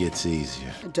never gets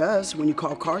easier. It does when you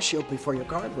call CarShield before your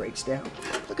car breaks down.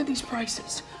 Look at these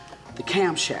prices. The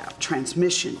camshaft,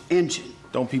 transmission, engine.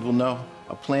 Don't people know?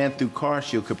 A plan through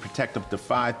CarShield could protect up to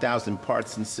 5,000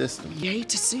 parts and systems. You hate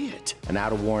to see it. An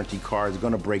out-of-warranty car is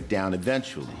going to break down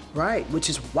eventually. Right, which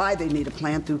is why they need a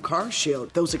plan through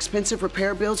CarShield. Those expensive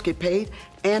repair bills get paid,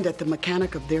 and at the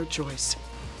mechanic of their choice.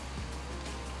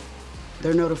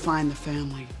 They're notifying the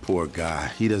family. Poor guy.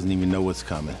 He doesn't even know what's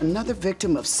coming. Another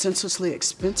victim of senselessly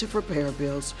expensive repair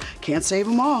bills. Can't save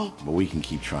them all. But we can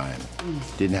keep trying.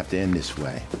 Didn't have to end this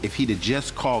way. If he'd have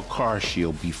just called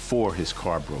CarShield before his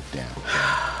car broke down.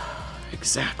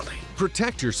 Exactly.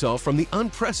 Protect yourself from the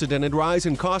unprecedented rise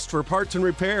in cost for parts and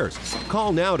repairs.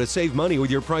 Call now to save money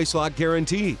with your price lock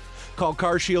guarantee. Call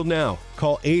CarShield now.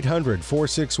 Call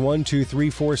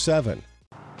 800-461-2347.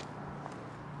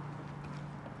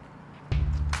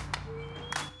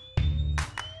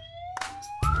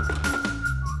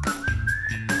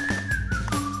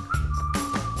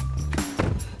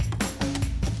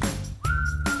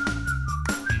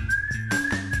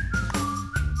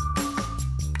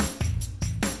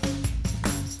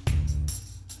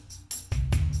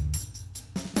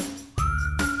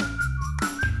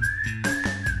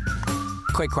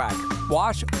 Quick crack.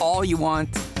 Wash all you want.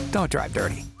 Don't drive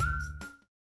dirty.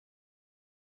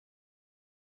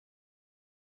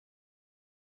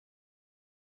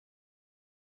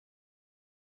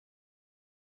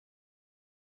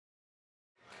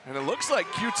 And it looks like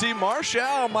QT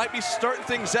Marshall might be starting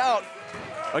things out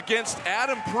against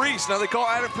Adam Priest. Now they call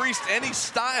Adam Priest any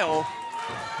style.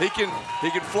 He can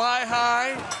fly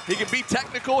high, he can be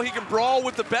technical, he can brawl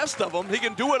with the best of them. He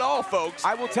can do it all, folks.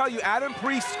 I will tell you, Adam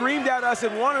Priest screamed at us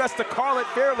and wanted us to call it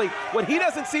fairly. What he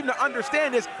doesn't seem to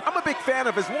understand is I'm a big fan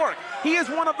of his work. He is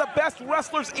one of the best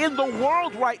wrestlers in the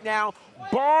world right now,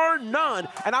 bar none.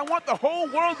 And I want the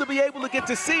whole world to be able to get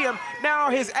to see him. Now,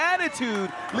 his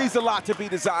attitude leaves a lot to be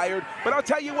desired, but I'll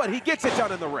tell you what, he gets it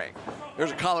done in the ring.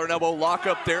 There's a collar and elbow lock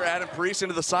up there. Adam Priest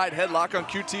into the side headlock on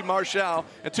QT Marshall.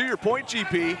 And to your point,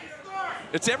 GP,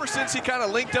 it's ever since he kind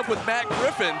of linked up with Matt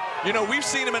Griffin. You know, we've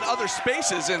seen him in other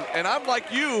spaces, and I'm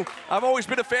like you, I've always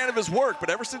been a fan of his work,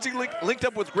 but ever since he linked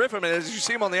up with Griffin, and as you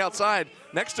see him on the outside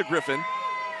next to Griffin,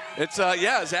 it's,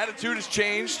 yeah, his attitude has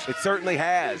changed. It certainly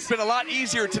has. It's been a lot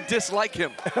easier to dislike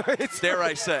him, dare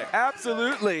I say.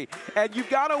 Absolutely. And you've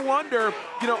got to wonder,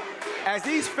 you know, as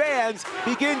these fans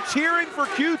begin cheering for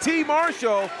QT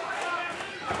Marshall.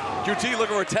 QT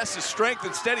looking to test his strength.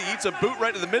 Instead, he eats a boot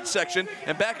right to the midsection,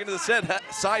 and back into the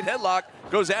side headlock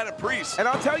goes Adam Priest. And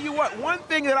I'll tell you what, one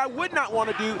thing that I would not want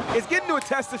to do is get into a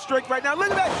test of strength right now.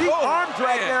 Look at that deep arm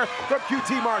drag there from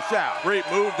QT Marshall. Great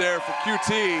move there for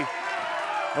QT.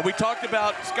 And we talked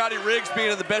about Scotty Riggs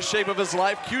being in the best shape of his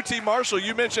life. QT Marshall,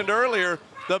 you mentioned earlier,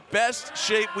 the best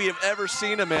shape we have ever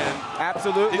seen him in.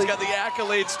 Absolutely. He's got the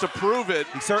accolades to prove it.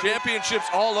 Championships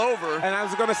all over. And I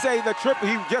was going to say,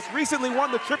 he just recently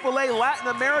won the AAA Latin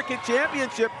American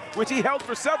Championship, which he held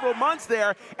for several months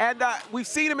there. And we've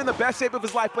seen him in the best shape of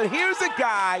his life. But here's a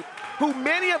guy who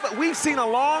we've seen a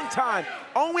long time.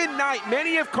 Owen Knight,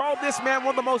 many have called this man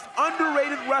one of the most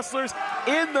underrated wrestlers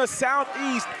in the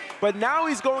Southeast. But now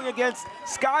he's going against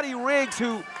Scotty Riggs,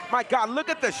 who, my God, look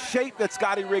at the shape that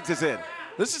Scotty Riggs is in.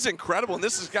 This is incredible, and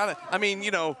this has got to, I mean,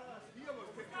 you know,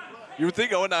 you would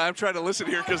think, oh, no, I'm trying to listen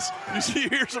here because you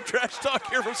hear some trash talk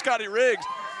here from Scotty Riggs.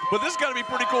 But this has got to be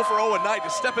pretty cool for Owen Knight to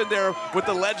step in there with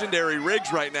the legendary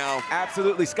Riggs right now.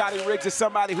 Absolutely. Scotty Riggs is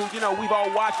somebody who, you know, we've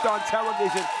all watched on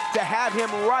television. To have him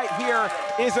right here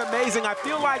is amazing. I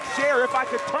feel like, Cher, if I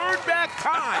could turn back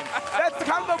time, that's the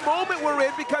kind of the moment we're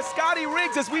in, because Scotty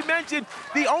Riggs, as we mentioned,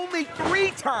 the only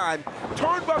 3-time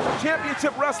Turnbuckle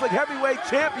Championship Wrestling heavyweight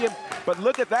champion. But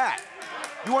look at that.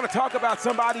 You want to talk about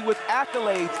somebody with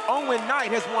accolades. Owen Knight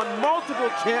has won multiple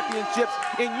championships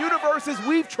in universes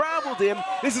we've traveled in.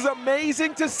 This is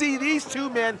amazing to see these two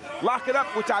men lock it up,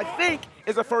 which I think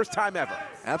is the first time ever.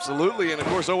 Absolutely, and of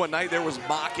course Owen Knight there was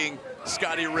mocking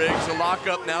Scotty Riggs. A lock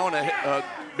up now and a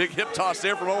big hip toss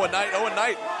there from Owen Knight. Owen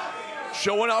Knight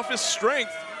showing off his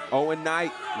strength. Owen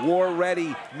Knight, war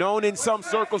ready, known in some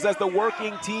circles as the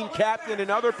working team captain.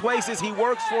 In other places he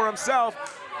works for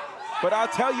himself. But I'll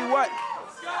tell you what,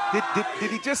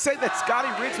 did he just say that Scotty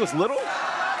Riggs was little?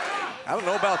 I don't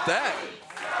know about that.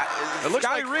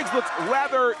 Scotty Riggs looks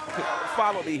rather,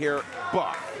 follow me here,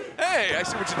 buff. Hey, I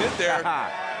see what you did there.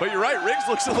 But you're right, Riggs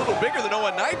looks a little bigger than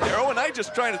Owen Knight there. Owen Knight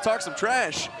just trying to talk some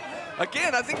trash.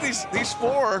 Again, I think these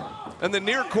four in the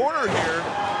near corner here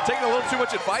taking a little too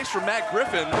much advice from Matt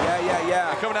Griffin.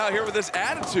 Yeah. Coming out here with this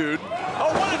attitude.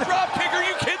 Oh, what a drop kick. Are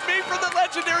you kidding me? From the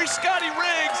legendary Scotty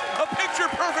Riggs. A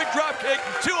picture-perfect drop kick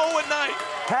to Owen Knight.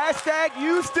 Hashtag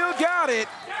you still got it.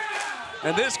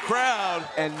 And this crowd.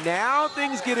 And now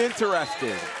things get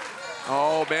interesting.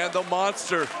 Oh, man, the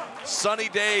monster. Sunny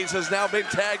Days has now been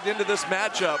tagged into this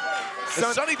matchup. And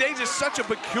Sunny Days is such a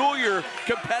peculiar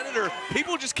competitor.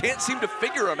 People just can't seem to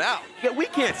figure him out. Yeah, we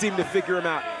can't seem to figure him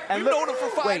out. And we've known him for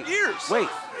 5 years. Wait.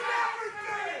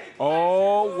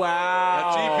 Oh,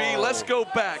 wow. Now, GB, let's go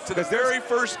back to the very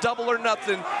first Double or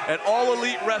Nothing at All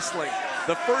Elite Wrestling.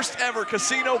 The first ever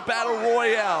Casino Battle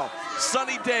Royale.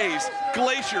 Sunny Days,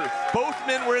 Glacier, both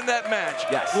men were in that match.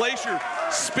 Yes. Glacier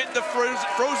spit the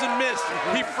frozen mist.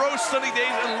 He froze Sunny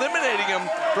Days, eliminating him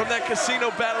from that Casino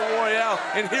Battle Royale.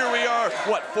 And here we are,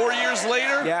 what, 4 years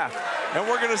later? Yeah. And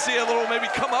we're going to see a little maybe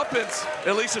comeuppance,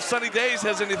 at least if Sunny Days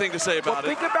has anything to say about it.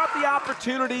 Think about the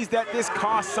opportunities that this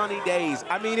cost Sunny Days.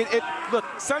 I mean, look,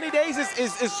 Sunny Days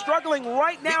is struggling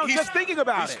right now just thinking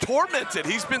about it. He's tormented.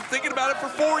 He's been thinking about it for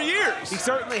 4 years. He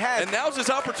certainly has. And now's his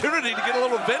opportunity to get a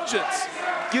little vengeance.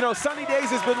 You know, Sunny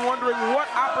Days has been wondering what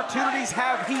opportunities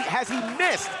has he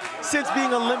missed since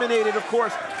being eliminated, of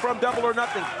course, from Double or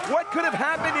Nothing. What could have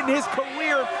happened in his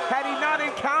career had he not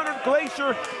encountered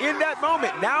Glacier in that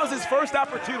moment? Now's his first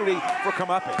opportunity for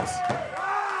comeuppance.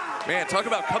 Man, talk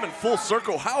about coming full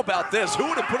circle. How about this? Who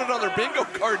would have put it on their bingo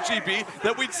card, GB,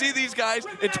 that we'd see these guys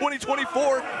in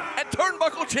 2024 at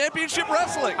Turnbuckle Championship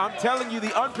Wrestling? I'm telling you, the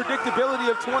unpredictability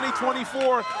of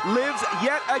 2024 lives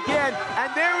yet again.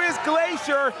 And there is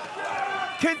Glacier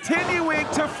continuing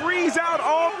to freeze out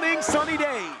all things Sunny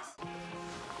Days.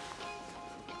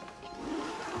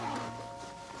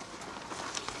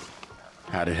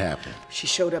 How'd it happen? She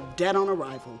showed up dead on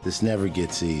arrival. This never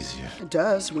gets easier. It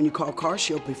does when you call Car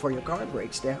Shield before your car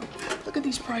breaks down. Look at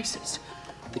these prices.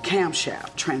 The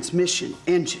camshaft, transmission,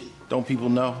 engine. Don't people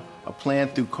know? A plan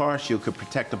through Car Shield could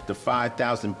protect up to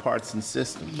 5,000 parts and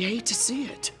systems. You hate to see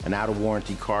it. An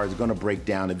out-of-warranty car is gonna break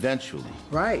down eventually.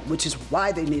 Right, which is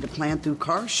why they need a plan through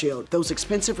Car Shield. Those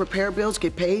expensive repair bills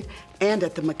get paid and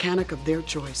at the mechanic of their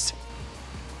choice.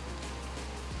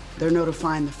 They're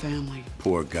notifying the family.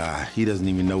 Poor guy. He doesn't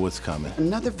even know what's coming.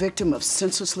 Another victim of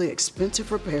senselessly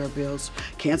expensive repair bills.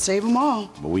 Can't save them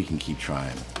all. But we can keep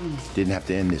trying. Didn't have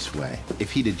to end this way.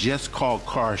 If he'd have just called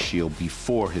Car Shield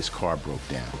before his car broke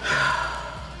down.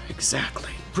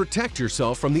 Exactly. Protect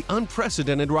yourself from the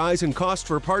unprecedented rise in cost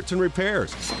for parts and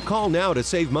repairs. Call now to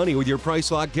save money with your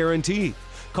price lock guarantee.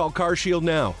 Call Car Shield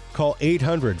now. Call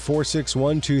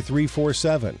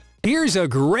 800-461-2347. Here's a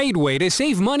great way to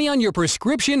save money on your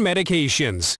prescription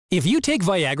medications. If you take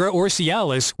Viagra or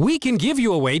Cialis, we can give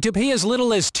you a way to pay as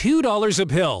little as $2 a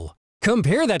pill.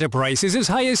 Compare that to prices as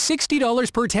high as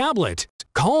 $60 per tablet.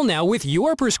 Call now with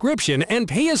your prescription and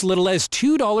pay as little as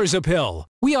 $2 a pill.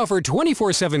 We offer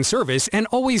 24/7 service and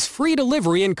always free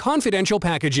delivery and confidential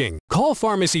packaging. Call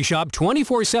Pharmacy Shop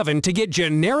 24/7 to get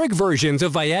generic versions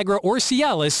of Viagra or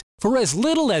Cialis for as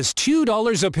little as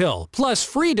 $2 a pill, plus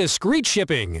free discreet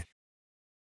shipping.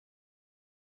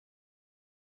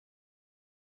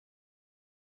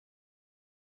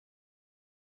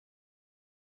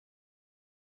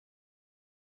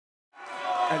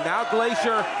 And now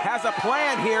Glacier has a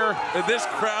plan here. And this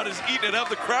crowd is eating it up.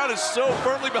 The crowd is so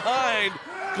firmly behind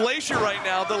Glacier right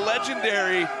now, the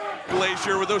legendary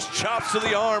Glacier with those chops to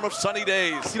the arm of Sunny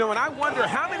Days. You know, and I wonder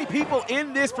how many people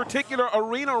in this particular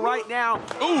arena right now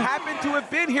happen to have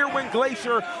been here when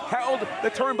Glacier held the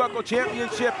Turnbuckle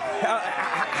Championship.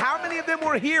 How many of them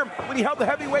were here when he held the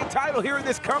heavyweight title here in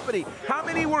this company? How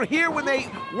many were here when they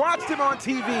watched him on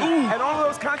TV and all of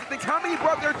those kinds of things? How many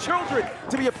brought their children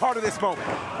to be a part of this moment?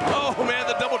 Oh, man,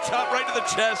 the double chop right to the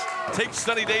chest takes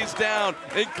Sunny Days down.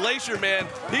 And Glacier, man,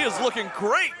 he is looking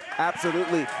great.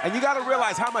 Absolutely. And you got to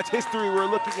realize how much history we're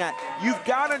looking at. You've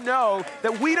got to know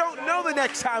that we don't know the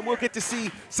next time we'll get to see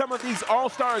some of these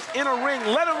all-stars in a ring,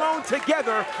 let alone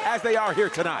together as they are here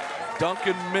tonight.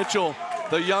 Duncan Mitchell,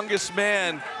 the youngest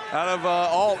man out of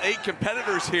all 8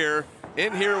 competitors here,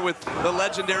 in here with the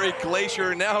legendary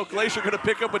Glacier. Now Glacier going to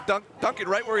pick up with Duncan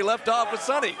right where he left off with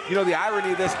Sunny. You know, the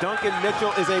irony of this, Duncan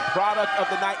Mitchell is a product of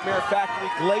the Nightmare Factory.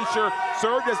 Glacier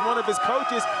served as one of his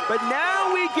coaches, but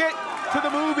now we get to the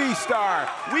movie star.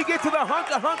 We get to the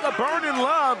hunka burnin'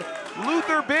 love,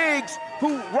 Luther Biggs,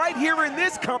 who right here in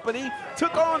this company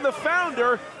took on the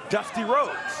founder, Dusty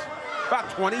Rhodes, about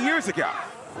 20 years ago.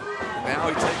 Now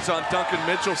he takes on Duncan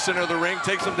Mitchell, center of the ring,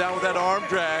 takes him down with that arm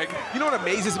drag. You know what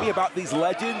amazes me about these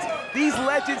legends? These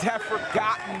legends have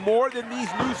forgotten more than these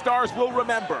new stars will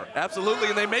remember. Absolutely,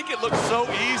 and they make it look so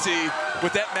easy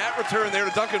with that mat return there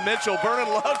to Duncan Mitchell. Burnin'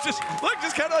 Love just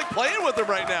kind of like playing with him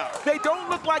right now. They don't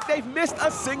look like they've missed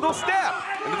a single step.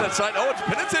 And to that side, oh, it's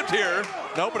pin attempt here.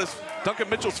 No, but Duncan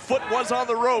Mitchell's foot was on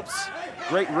the ropes.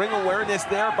 Great ring awareness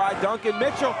there by Duncan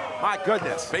Mitchell. My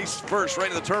goodness. Face first right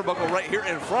in the turnbuckle right here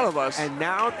in front of us. And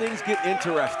now things get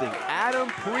interesting. Adam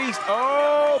Priest,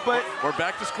 oh, but we're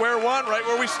back to square one, right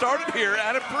where we started here.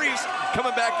 Adam Priest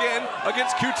coming back in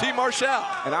against QT Marshall.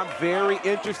 And I'm very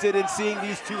interested in seeing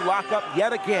these two lock up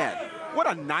yet again. What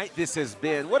a night this has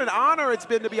been. What an honor it's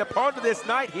been to be a part of this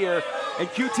night here. And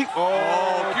QT,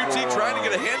 QT trying to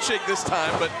get a handshake this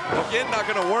time, but again, not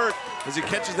gonna work as he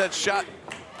catches that shot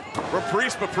from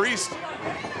Priest, but Priest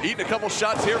eating a couple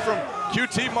shots here from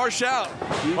QT Marshall.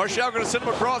 Marshall gonna send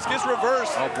him across, gets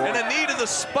reversed, and a knee to the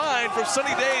spine from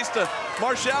Sunny Days to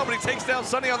Marshall, but he takes down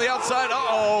Sunny on the outside.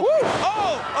 Uh-oh.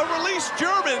 Oh, a release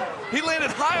German. He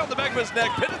landed high on the back of his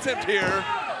neck. Pin attempt here.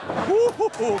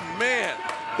 Woo, man.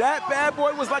 That bad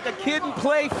boy was like a kid in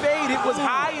play fade. It was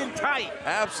high and tight.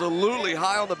 Absolutely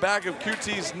high on the back of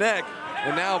QT's neck.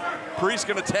 And now Priest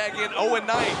gonna tag in Owen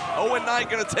Knight. Owen Knight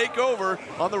gonna take over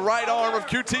on the right arm of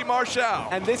QT Marshall.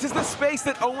 And this is the space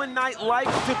that Owen Knight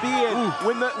likes to be in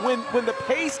when the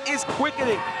pace is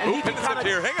quickening. And he can kind of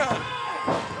here. Hang on.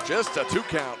 Just a 2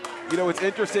 count. You know, it's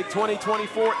interesting,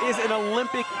 2024 is an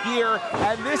Olympic year,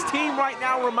 and this team right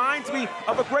now reminds me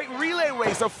of a great relay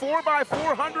race, a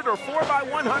 4x400 or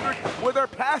 4x100, where they're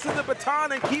passing the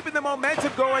baton and keeping the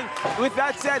momentum going. With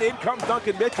that said, in comes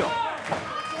Duncan Mitchell.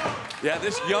 Yeah,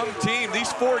 this young team,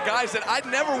 these 4 guys that I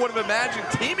never would have imagined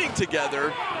teaming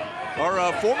together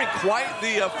are forming quite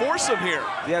the foursome here.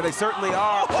 Yeah, they certainly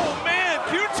are. Oh, man,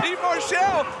 QT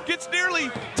Marshall gets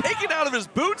nearly taken out of his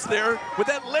boots there with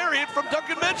that lariat from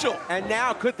Duncan Mitchell. And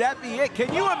now, could that be it?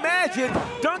 Can you imagine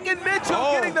Duncan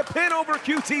Mitchell getting the pin over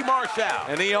QT Marshall?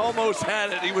 And he almost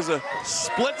had it. He was a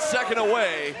split second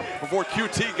away before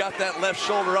QT got that left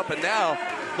shoulder up. And now,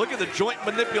 look at the joint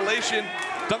manipulation.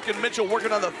 Duncan Mitchell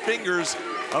working on the fingers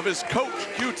of his coach,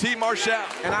 QT Marshall.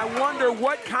 And I wonder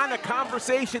what kind of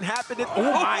conversation happened at,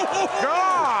 oh my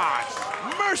gosh!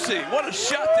 Mercy, what a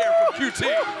shot there from QT.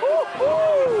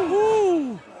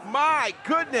 My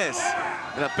goodness.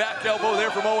 And a back elbow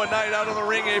there from Owen Knight out on the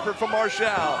ring apron from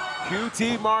Marshall.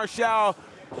 QT Marshall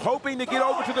hoping to get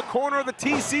over to the corner of the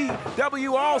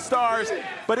TCW All-Stars,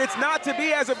 but it's not to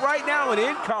be as of right now, and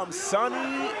in comes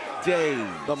Sunny Days.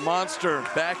 The monster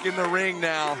back in the ring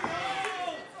now.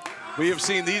 We have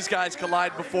seen these guys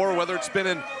collide before, whether it's been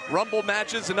in Rumble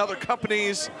matches in other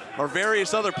companies or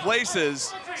various other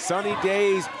places. Sunny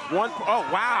Days, oh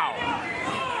wow.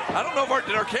 I don't know if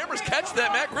did our cameras catch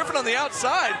that. Matt Griffin on the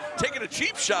outside taking a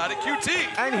cheap shot at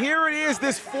QT. And here it is.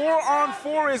 This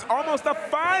 4-on-4 is almost a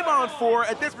 5-on-4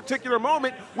 at this particular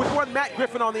moment with one Matt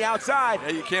Griffin on the outside.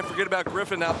 Yeah, you can't forget about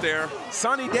Griffin out there.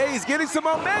 Sunny Days getting some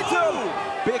momentum.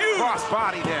 Ooh, big huge cross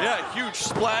body there. Yeah, huge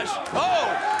splash.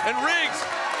 Oh, and Riggs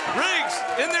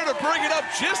in there to bring it up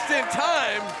just in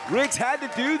time. Riggs had to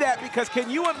do that because can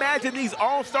you imagine these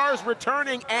All-Stars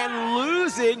returning and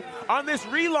losing on this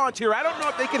relaunch here? I don't know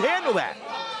if they can handle that.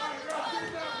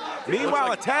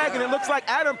 Meanwhile, a tag, and it looks like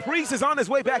Adam Priest is on his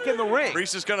way back in the ring.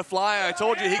 Priest is going to fly. I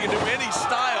told you he can do any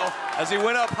style as he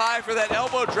went up high for that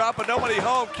elbow drop, but nobody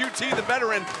home. QT, the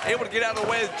veteran, able to get out of the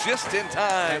way just in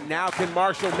time. And now can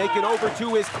Marshall make it over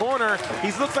to his corner?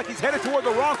 He looks like he's headed toward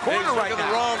the wrong corner right now. He's looking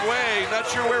the wrong way. Not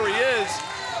sure where he is.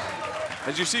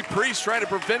 As you see Priest trying to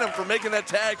prevent him from making that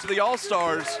tag to the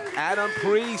All-Stars. Adam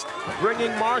Priest bringing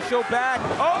Marshall back.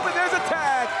 Oh, but there's a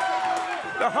tag.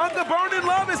 The hunger burning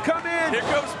love has come in. Here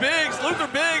comes Biggs, Luther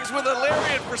Biggs with a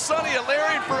lariat for Sonny, a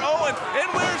lariat for Owen, and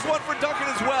there's one for Duncan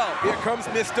as well. Here comes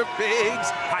Mr. Biggs.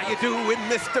 How you doing,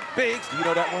 Mr. Biggs? Do you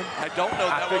know that one? I don't know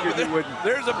that one. I figured you wouldn't.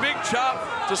 There's a big chop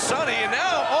to Sonny, and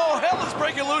now all hell is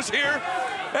breaking loose here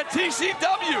at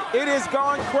TCW. It is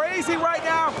gone crazy right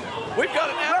now. We've got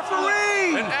an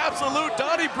absolute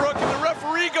Donnybrook, and the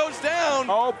referee goes down.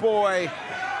 Oh boy.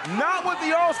 Not what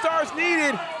the All-Stars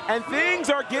needed, and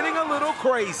things are getting a little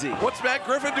crazy. What's Matt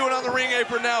Griffin doing on the ring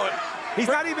apron now? He's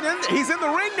not even in, he's in the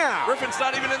ring now. Griffin's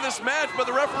not even in this match, but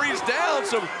the referee's down,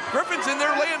 so Griffin's in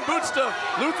there laying boots to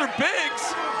Luther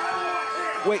Biggs.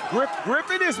 Wait,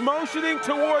 Griffin is motioning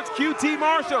towards QT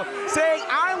Marshall, saying,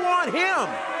 I want him.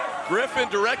 Griffin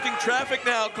directing traffic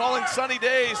now, calling Sunny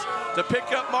Days to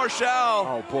pick up Marshall.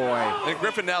 Oh, boy. And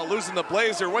Griffin now losing the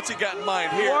blazer. What's he got in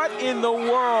mind here? What in the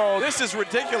world? This is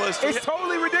ridiculous. It's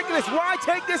totally ridiculous. Why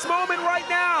take this moment right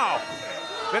now?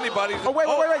 If anybody's... Oh, wait.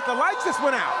 The lights just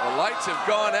went out. The lights have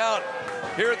gone out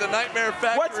here at the Nightmare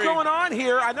Factory. What's going on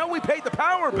here? I know we paid the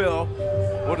power bill.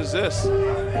 What is this?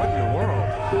 What in the world?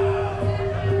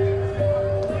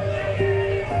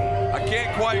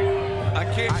 I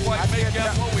can't quite make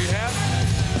out what we have.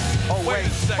 Oh, wait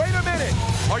a minute.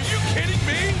 Are you kidding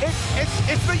me?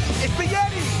 It's the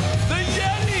Yeti. The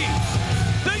Yeti.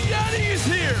 The Yeti is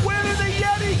here. Where did the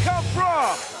Yeti come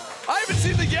from? I haven't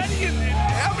seen the Yeti in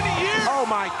how many years? Oh,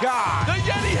 my God. The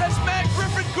Yeti has Matt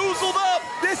Griffin goozled up.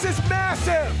 This is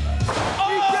massive.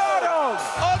 Oh, he got him.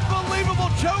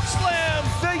 Unbelievable choke slam.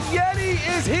 The Yeti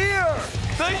is here.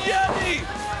 The Yeti.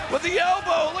 With the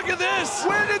elbow, look at this.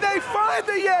 Where did they find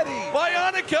the Yeti?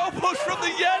 Bionic elbows from the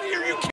Yeti. Are you kidding?